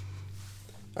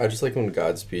 I just like when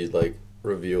Godspeed like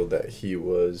revealed that he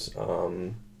was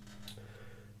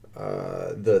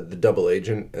the double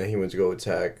agent, and he went to go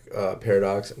attack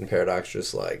Paradox, and Paradox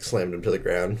just like slammed him to the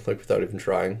ground like without even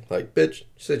trying. Like, bitch,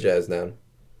 sit your ass down.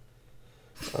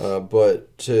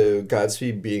 But to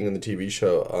Godspeed being in the TV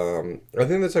show, I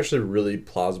think that's actually really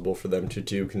plausible for them to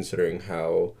do, considering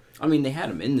how. I mean, they had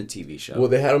him in the TV show. Well,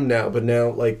 they had him now, but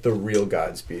now like the real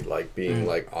Godspeed, like being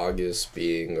like August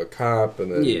being a cop,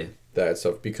 and then that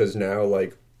stuff. Because now,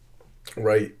 like,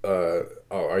 right?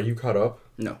 Are you caught up?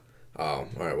 No. Oh, all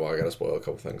right. Well, I gotta spoil a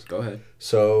couple things. Go ahead.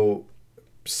 So,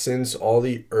 since all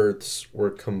the Earths were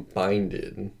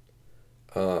combined,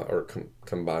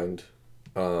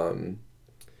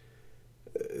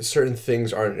 certain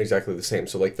things aren't exactly the same.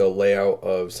 So like the layout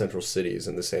of Central City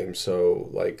isn't the same. So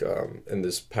like in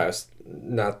this past,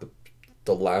 not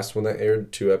the last one that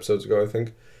aired 2 episodes ago, I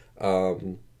think,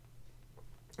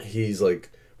 he's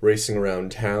like racing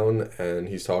around town and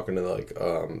he's talking to like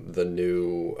the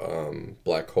new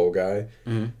black hole guy,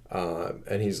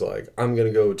 and he's like, I'm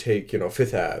gonna go take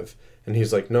Fifth Ave, and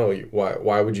he's like, no,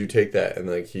 why would you take that? And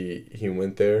like he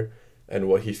went there. And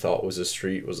what he thought was a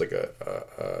street was like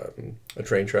a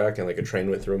train track, and like a train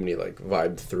went through him, and he like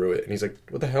vibed through it, and he's like,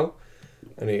 "What the hell?"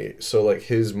 And so like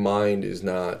his mind is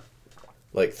not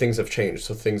like, things have changed,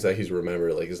 so things that he's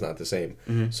remembered like is not the same.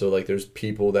 Mm-hmm. So like there's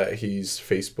people that he's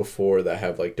faced before that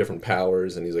have like different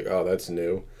powers, and he's like, "Oh, that's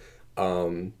new."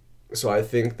 So I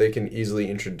think they can easily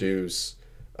introduce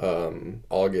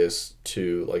August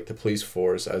to like the police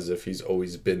force as if he's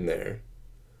always been there.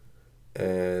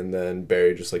 And then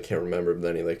Barry just like can't remember, but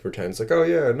then he like pretends like, oh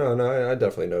yeah, no, I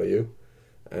definitely know you,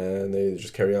 and they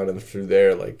just carry on, and through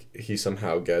there like he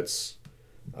somehow gets,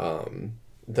 then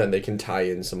they can tie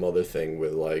in some other thing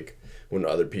with like when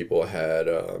other people had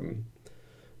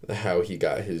how he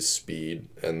got his speed,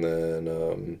 and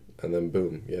then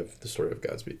boom, you have the story of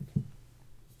Godspeed.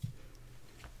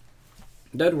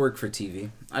 That'd work for TV.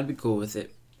 I'd be cool with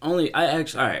it. All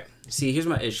right. See, here's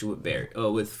my issue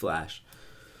with Flash.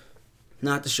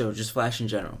 Not the show, just Flash in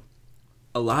general.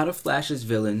 A lot of Flash's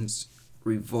villains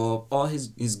all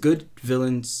his good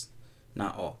villains,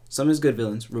 not all, some of his good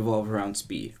villains revolve around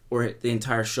speed, or the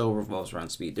entire show revolves around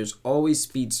speed. There's always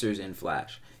speedsters in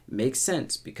Flash. It makes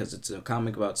sense because it's a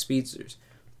comic about speedsters,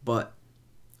 but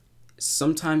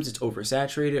sometimes it's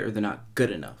oversaturated or they're not good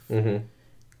enough. Mm-hmm.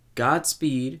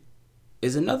 Godspeed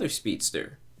is another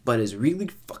speedster, but is really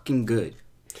fucking good.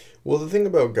 Well, the thing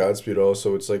about Godspeed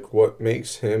also, it's like what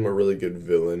makes him a really good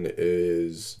villain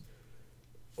is,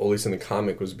 at least in the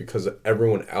comic, was because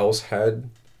everyone else had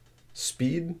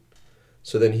speed.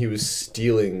 So then he was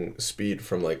stealing speed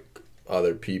from like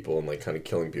other people and like kind of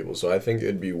killing people. So I think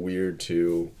it'd be weird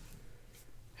to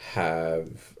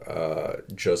have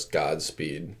just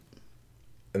Godspeed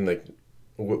and like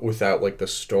without like the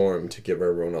Storm to give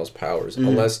everyone else powers.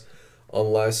 Mm-hmm.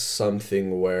 Unless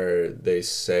something where they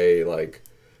say like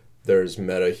there's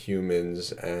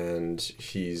meta-humans and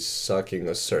he's sucking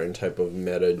a certain type of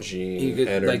meta-gene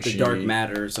energy. Like the dark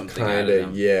matter or something.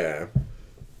 Kinda, yeah.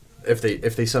 If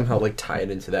they somehow like tie it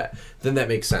into that, then that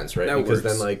makes sense, right? Because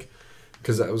then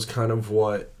because that was kind of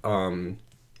what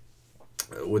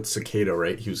with Cicada,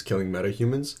 right? He was killing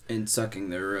meta-humans. And sucking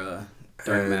their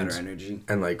dark matter energy.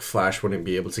 And like Flash wouldn't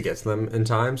be able to get to them in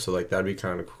time, so like that'd be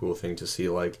kind of a cool thing to see,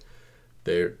 like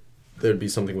there'd be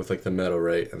something with like the metal,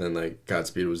 right? And then like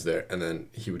Godspeed was there, and then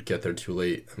he would get there too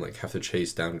late and like have to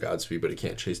chase down Godspeed, but he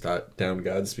can't chase down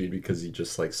Godspeed because he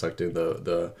just like sucked in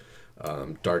the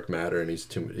dark matter, and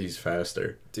he's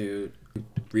faster. Dude,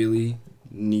 really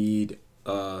need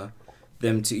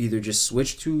them to either just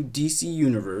switch to DC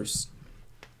Universe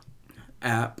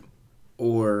app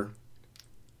or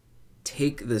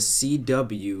take the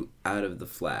CW out of the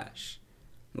Flash.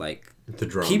 Like, the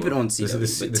drama. Keep it on CW.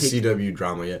 The CW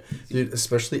drama, yeah. Dude,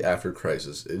 especially after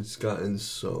Crisis, it's gotten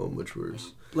so much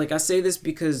worse. Like, I say this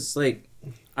because, like,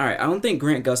 All right, I don't think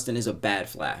Grant Gustin is a bad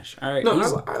Flash. All right, No,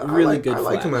 he's I really like, good. I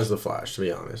like him Flash. as the Flash, to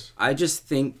be honest. I just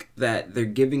think that they're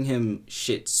giving him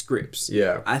shit scripts.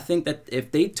 Yeah. I think that if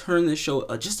they turn the show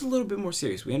just a little bit more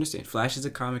serious, we understand Flash is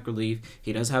a comic relief.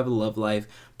 He does have a love life,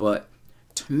 but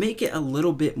to make it a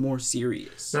little bit more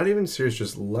serious. Not even serious,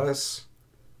 just less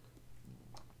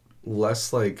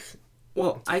like...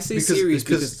 Well, I say serious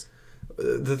because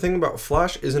the thing about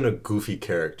Flash isn't a goofy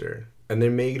character. And they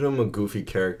made him a goofy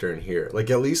character in here. Like,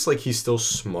 at least, like, he's still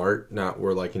smart. Not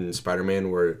where, like, in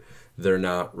Spider-Man, where they're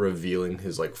not revealing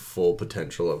his, like, full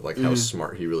potential of, like, how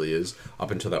smart he really is. Up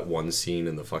until that one scene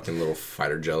in the fucking little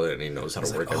fighter jet, and he knows how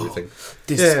to work everything.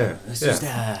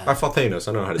 That. I fought Thanos.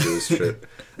 I know how to do this shit.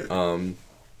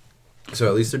 So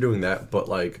at least they're doing that. But,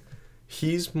 like,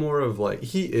 he's more of, like...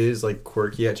 He is, like,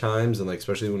 quirky at times. And, like,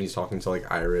 especially when he's talking to,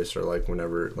 like, Iris or, like,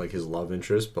 whenever, like, his love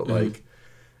interest. But, like...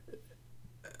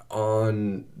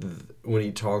 when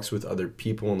he talks with other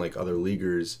people and like other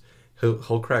leaguers,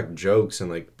 he'll crack jokes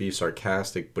and like be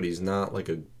sarcastic, but he's not like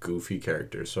a goofy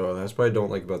character. So that's what I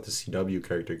don't like about the CW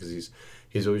character, because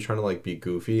he's always trying to like be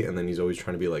goofy, and then he's always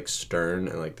trying to be like stern,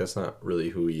 and like that's not really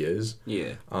who he is.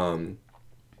 Yeah. And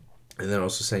then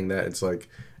also saying that it's like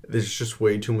there's just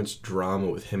way too much drama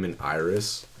with him and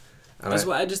Iris. And That's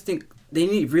why I just think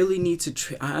they really need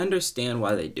to. I understand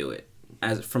why they do it.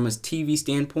 As from a TV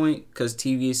standpoint, because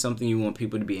TV is something you want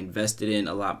people to be invested in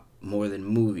a lot more than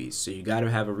movies. So you got to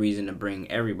have a reason to bring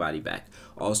everybody back.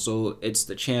 Also, it's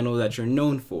the channel that you're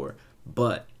known for.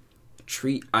 But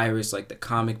treat Iris like the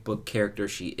comic book character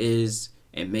she is,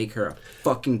 and make her a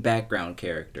fucking background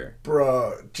character.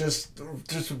 Bruh, just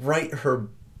write her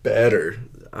better.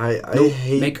 I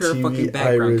hate make her TV a fucking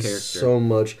background Iris character so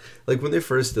much. Like when they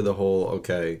first did the whole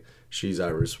she's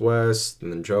Iris West,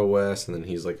 and then Joe West, and then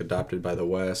he's, like, adopted by the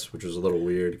West, which was a little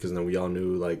weird, because then we all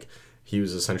knew, like, he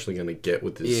was essentially going to get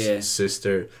with his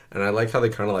sister. And I like how they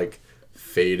kind of, like,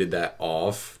 faded that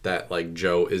off, that, like,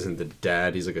 Joe isn't the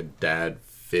dad, he's, like, a dad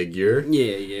figure.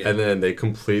 Yeah. And then they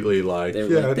completely, like,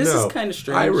 this is kind of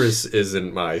strange. Iris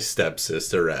isn't my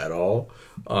stepsister at all.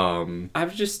 I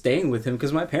was just staying with him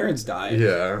because my parents died.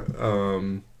 Yeah,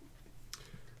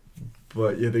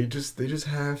 but yeah, they just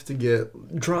have to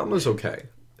get... Drama's okay.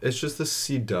 It's just the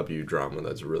CW drama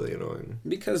that's really annoying.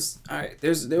 Because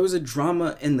there was a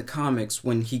drama in the comics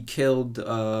when he killed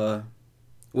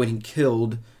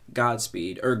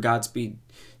Godspeed.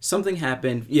 Something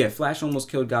happened. Yeah, Flash almost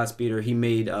killed Godspeed, or he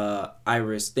made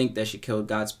Iris think that she killed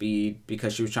Godspeed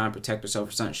because she was trying to protect herself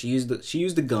or something. She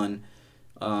used a gun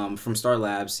from Star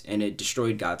Labs, and it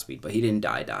destroyed Godspeed, but he didn't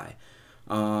die.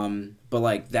 But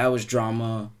like that was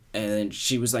drama. And then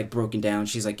she was, like, broken down.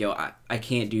 She's like, yo, I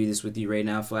can't do this with you right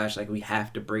now, Flash. Like, we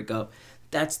have to break up.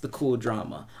 That's the cool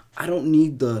drama. I don't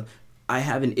need I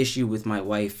have an issue with my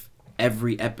wife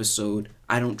every episode.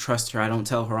 I don't trust her. I don't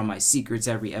tell her all my secrets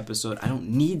every episode. I don't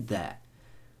need that.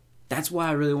 That's why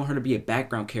I really want her to be a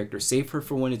background character. Save her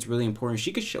for when it's really important.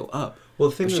 She could show up. Well,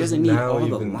 the thing she is, doesn't need now all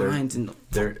the even lines and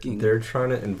they're trying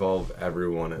to involve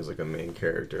everyone as, like, a main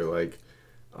character. Like,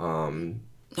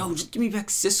 no, just give me back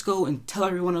Cisco and tell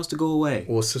everyone else to go away.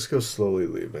 Well, Cisco's slowly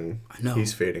leaving. I know.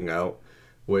 He's fading out.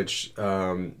 Which,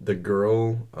 the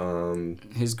girl...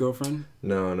 His girlfriend?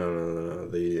 No.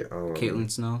 The... Caitlin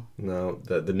Snow? No,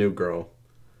 the new girl.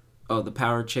 Oh, the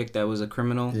power chick that was a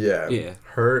criminal? Yeah.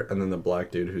 Her, and then the black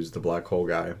dude who's the black hole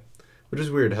guy. Which is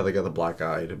weird how they got the black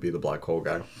guy to be the black hole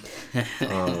guy.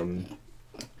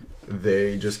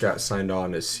 They just got signed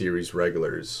on as series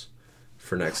regulars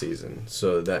for next season.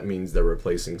 So that means they're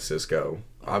replacing Cisco.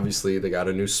 Obviously, they got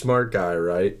a new smart guy,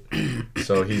 right?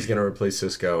 So he's going to replace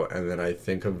Cisco, and then I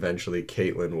think eventually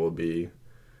Caitlin will be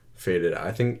faded.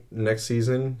 I think next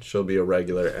season she'll be a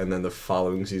regular, and then the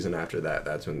following season after that,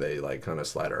 that's when they, like, kind of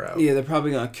slide her out. Yeah, they're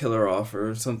probably going to kill her off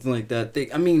or something like that.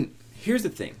 Here's the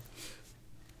thing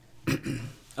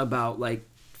about, like,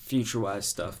 future-wise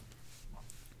stuff.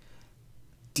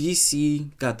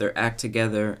 DC got their act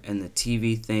together and the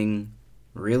TV thing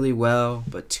really well,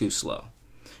 but too slow.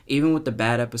 Even with the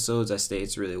bad episodes, I say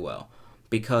it's really well.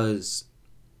 Because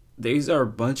these are a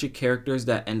bunch of characters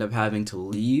that end up having to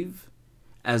leave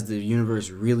as the universe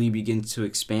really begins to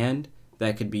expand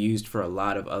that could be used for a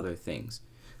lot of other things.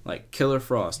 Like Killer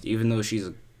Frost, even though she's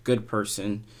a good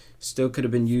person, still could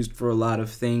have been used for a lot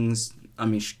of things. I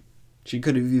mean, she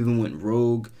could have even went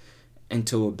rogue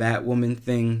into a Batwoman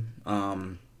thing.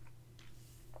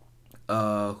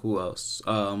 Who else?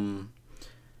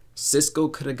 Cisco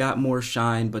could have got more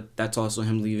shine, but that's also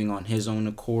him leaving on his own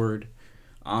accord.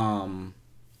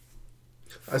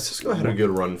 Cisco had a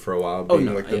good run for a while, being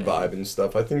the vibe and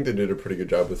stuff. I think they did a pretty good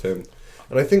job with him.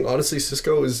 And I think, honestly,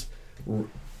 Cisco is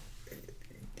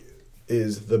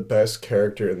is the best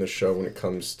character in the show when it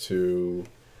comes to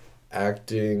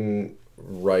acting,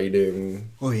 writing.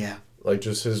 Oh yeah. Like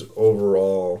just his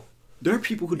overall. There are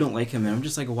people who don't like him, and I'm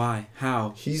just like, why?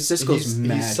 How? He's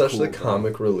mad such cool, the bro.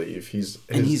 comic relief. He's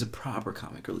a proper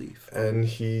comic relief. And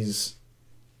his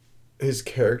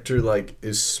character like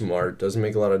is smart. Doesn't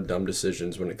make a lot of dumb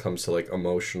decisions when it comes to like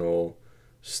emotional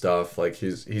stuff. Like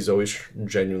he's always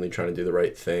genuinely trying to do the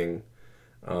right thing.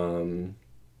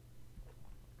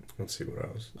 Let's see what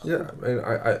else. Yeah, and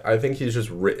I think he's just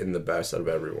written the best out of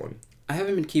everyone. I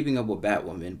haven't been keeping up with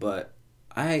Batwoman, but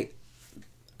I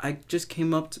just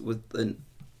came up with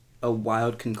a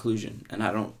wild conclusion, and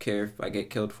I don't care if I get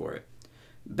killed for it.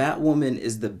 Batwoman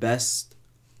is the best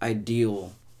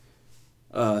ideal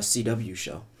CW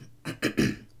show.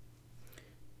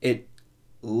 It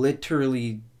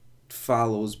literally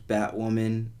follows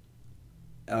Batwoman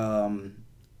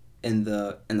in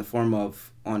the form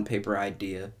of on paper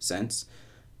idea sense.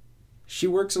 She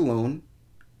works alone,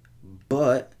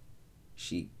 but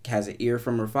she has an ear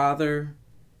from her father,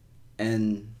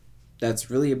 and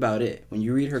that's really about it. When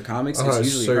you read her comics, it's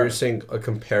usually so her. You're saying a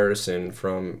comparison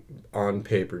from on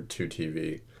paper to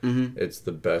TV. Mm-hmm. It's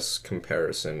the best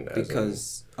comparison.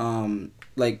 Because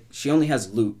like she only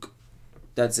has Luke.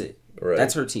 That's it. Right.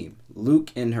 That's her team.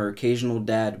 Luke and her occasional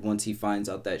dad once he finds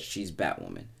out that she's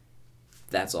Batwoman.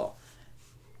 That's all.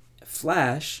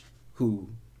 Flash, who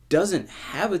doesn't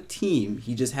have a team,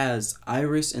 he just has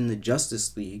Iris in the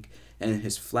Justice League, and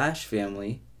his Flash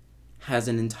family has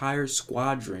an entire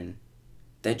squadron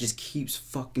that just keeps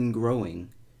fucking growing.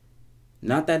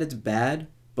 Not that it's bad,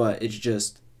 but it's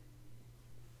just,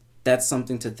 that's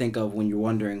something to think of when you're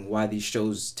wondering why these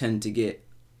shows tend to get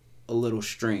a little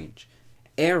strange.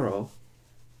 Arrow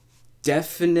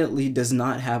definitely does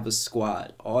not have a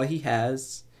squad. All he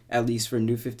has, at least for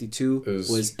New 52,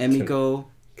 was Emiko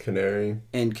Canary.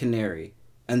 And Canary.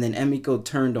 And then Emiko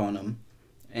turned on him,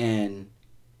 and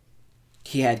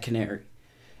he had Canary.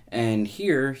 And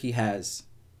here he has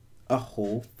a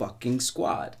whole fucking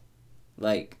squad.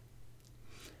 Like,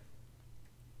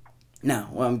 now,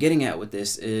 what I'm getting at with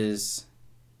this is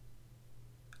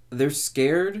they're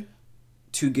scared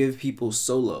to give people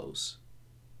solos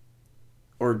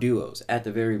or duos at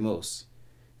the very most.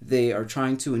 They are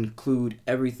trying to include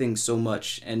everything so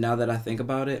much, and now that I think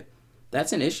about it,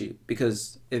 that's an issue,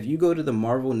 because if you go to the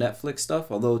Marvel Netflix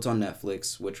stuff, although it's on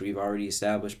Netflix, which we've already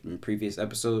established in previous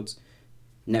episodes,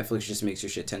 Netflix just makes your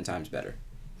shit 10 times better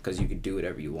because you can do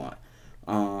whatever you want.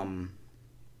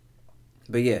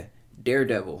 But yeah,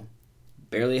 Daredevil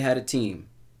barely had a team.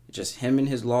 Just him and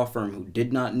his law firm, who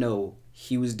did not know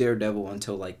he was Daredevil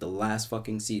until like the last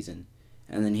fucking season.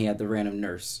 And then he had the random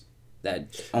nurse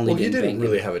that only he didn't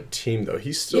really him. have a team though.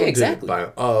 He still exactly.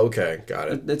 did. Oh, okay, got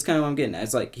it. That's kind of what I'm getting at.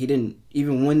 It's like he didn't,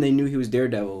 even when they knew he was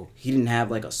Daredevil, he didn't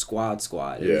have like a squad.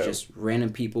 It was just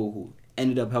random people who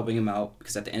ended up helping him out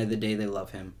because at the end of the day they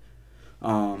love him.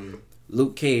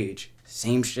 Luke Cage,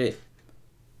 same shit.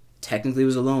 Technically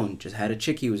was alone, just had a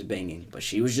chick he was banging, but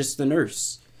she was just the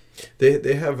nurse.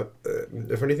 They have,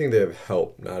 if anything, they have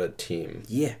help, not a team.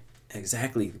 Yeah,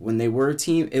 exactly. When they were a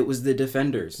team, it was the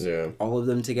Defenders. Yeah. All of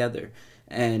them together.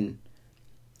 And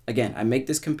again, I make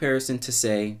this comparison to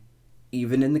say,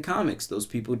 even in the comics, those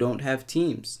people don't have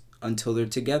teams until they're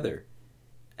together.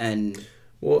 And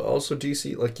well, also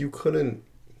DC, like you couldn't.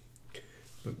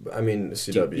 I mean,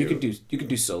 CW. You could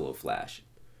do solo Flash.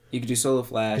 You could do solo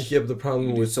Flash. Yeah, but the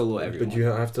problem with solo everyone. But you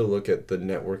have to look at the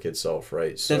network itself,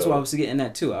 right? So that's what I was getting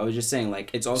at too. I was just saying, like,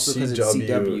 it's also because it's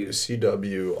CW.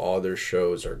 CW, all their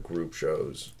shows are group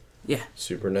shows. Yeah.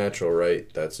 Supernatural, right?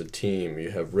 That's a team. You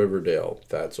have Riverdale.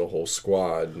 That's a whole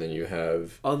squad. And then you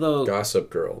have Gossip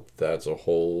Girl. That's a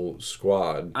whole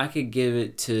squad. I could give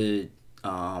it to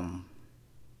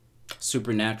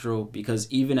Supernatural because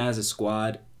even as a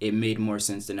squad, it made more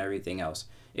sense than everything else.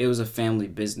 It was a family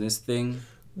business thing.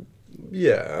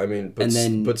 Yeah, I mean, but, and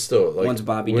then but still, like once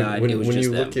Bobby died, it was when just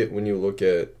you them. look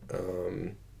at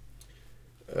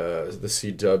the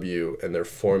CW and their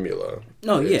formula.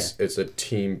 It's a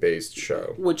team-based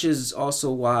show, which is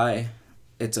also why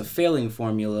it's a failing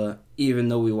formula. Even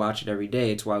though we watch it every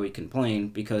day, it's why we complain,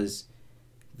 because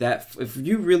that if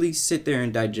you really sit there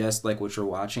and digest like what you're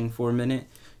watching for a minute,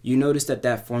 you notice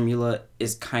that formula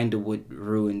is kind of what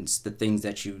ruins the things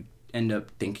that you end up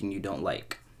thinking you don't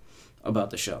like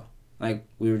about the show. Like,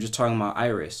 we were just talking about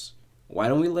Iris. Why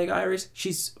don't we like Iris?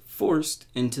 She's forced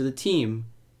into the team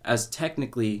as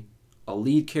technically a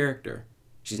lead character.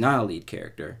 She's not a lead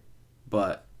character,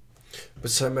 but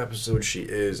some episodes she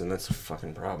is, and that's a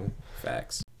fucking problem.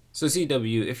 Facts. So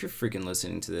CW, if you're freaking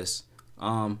listening to this,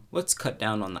 let's cut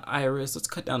down on the Iris. Let's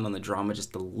cut down on the drama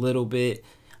just a little bit.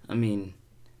 I mean,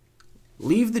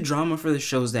 leave the drama for the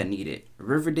shows that need it.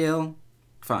 Riverdale,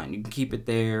 fine, you can keep it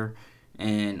there,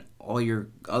 and all your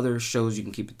other shows you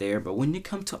can keep it there. But when you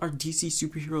come to our DC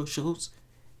superhero shows,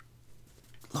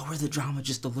 lower the drama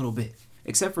just a little bit.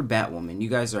 Except for Batwoman, you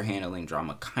guys are handling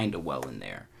drama kind of well in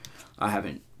there. I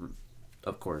haven't,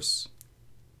 of course,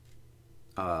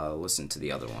 listened to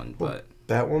the other one, but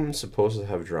Batwoman's supposed to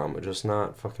have drama, just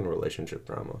not fucking relationship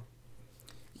drama.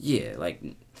 yeah, like,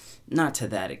 not to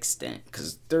that extent,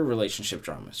 because their relationship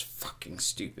drama is fucking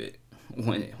stupid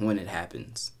when it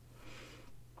happens.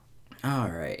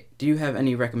 Alright, do you have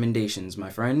any recommendations,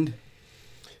 my friend?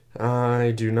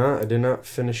 I do not. I did not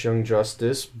finish Young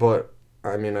Justice, but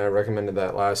I mean, I recommended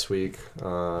that last week.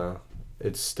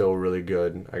 It's still really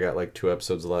good. I got like 2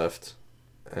 episodes left.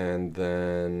 And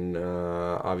then,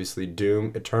 obviously,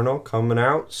 Doom Eternal coming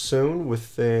out soon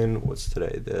within, what's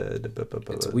today?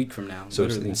 It's a week from now. So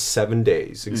literally. It's in 7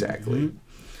 days, exactly.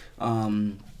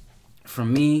 Mm-hmm.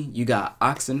 From me, you got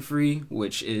Oxenfree,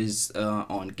 which is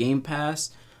on Game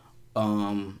Pass.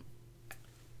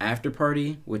 After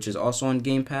Party, which is also on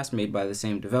Game Pass, made by the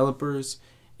same developers.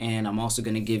 And I'm also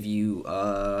going to give you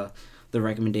the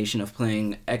recommendation of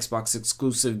playing Xbox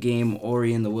exclusive game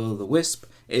Ori and the Will of the Wisp.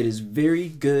 It is very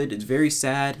good. It's very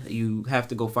sad. You have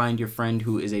to go find your friend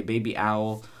who is a baby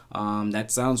owl.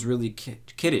 That sounds really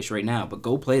kiddish right now, but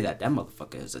go play that. That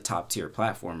motherfucker is a top tier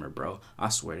platformer, bro. I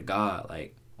swear to God,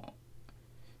 like,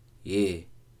 yeah,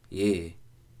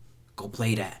 go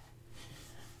play that.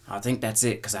 I think that's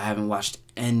it, because I haven't watched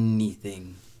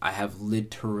anything. I have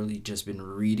literally just been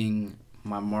reading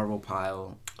my Marvel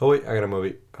pile. Oh wait, I got a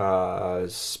movie.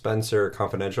 Spencer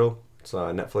Confidential. It's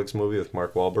a Netflix movie with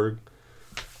Mark Wahlberg.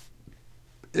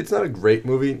 It's not a great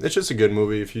movie. It's just a good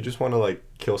movie if you just want to like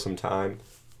kill some time.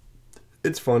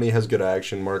 It's funny, has good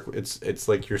action. It's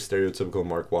like your stereotypical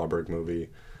Mark Wahlberg movie.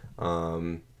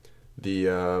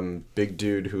 The big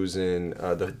dude who's in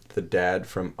the dad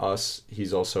from Us,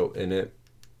 he's also in it.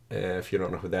 If you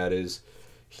don't know who that is,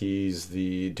 he's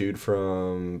the dude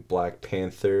from Black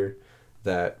Panther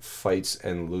that fights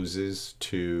and loses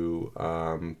to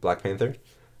Black Panther.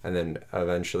 And then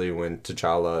eventually when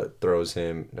T'Challa throws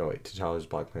him... No, wait, T'Challa's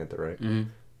Black Panther, right? Mm-hmm.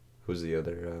 Who's the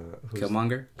other...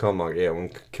 Killmonger? Killmonger, yeah. When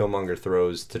Killmonger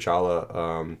throws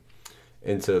T'Challa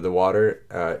into the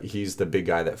water, he's the big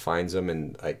guy that finds him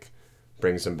and like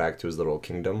brings him back to his little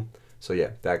kingdom. So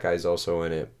yeah, that guy's also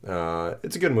in it.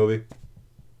 It's a good movie.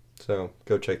 So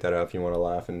go check that out if you want to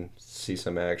laugh and see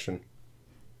some action.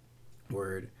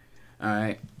 Word.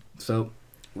 Alright, so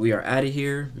we are out of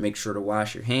here. Make sure to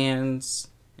wash your hands.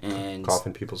 And cough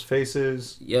in people's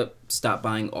faces. Yep. Stop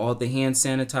buying all the hand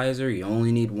sanitizer. You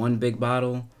only need one big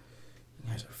bottle.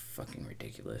 You guys are fucking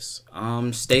ridiculous.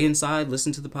 Stay inside,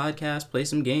 listen to the podcast, play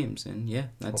some games, and yeah,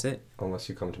 that's it. Unless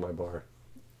you come to my bar.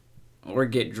 Or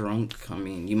get drunk. I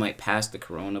mean, you might pass the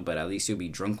corona, but at least you'll be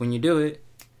drunk when you do it.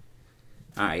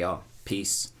 Alright, y'all.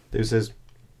 Peace. Deuces.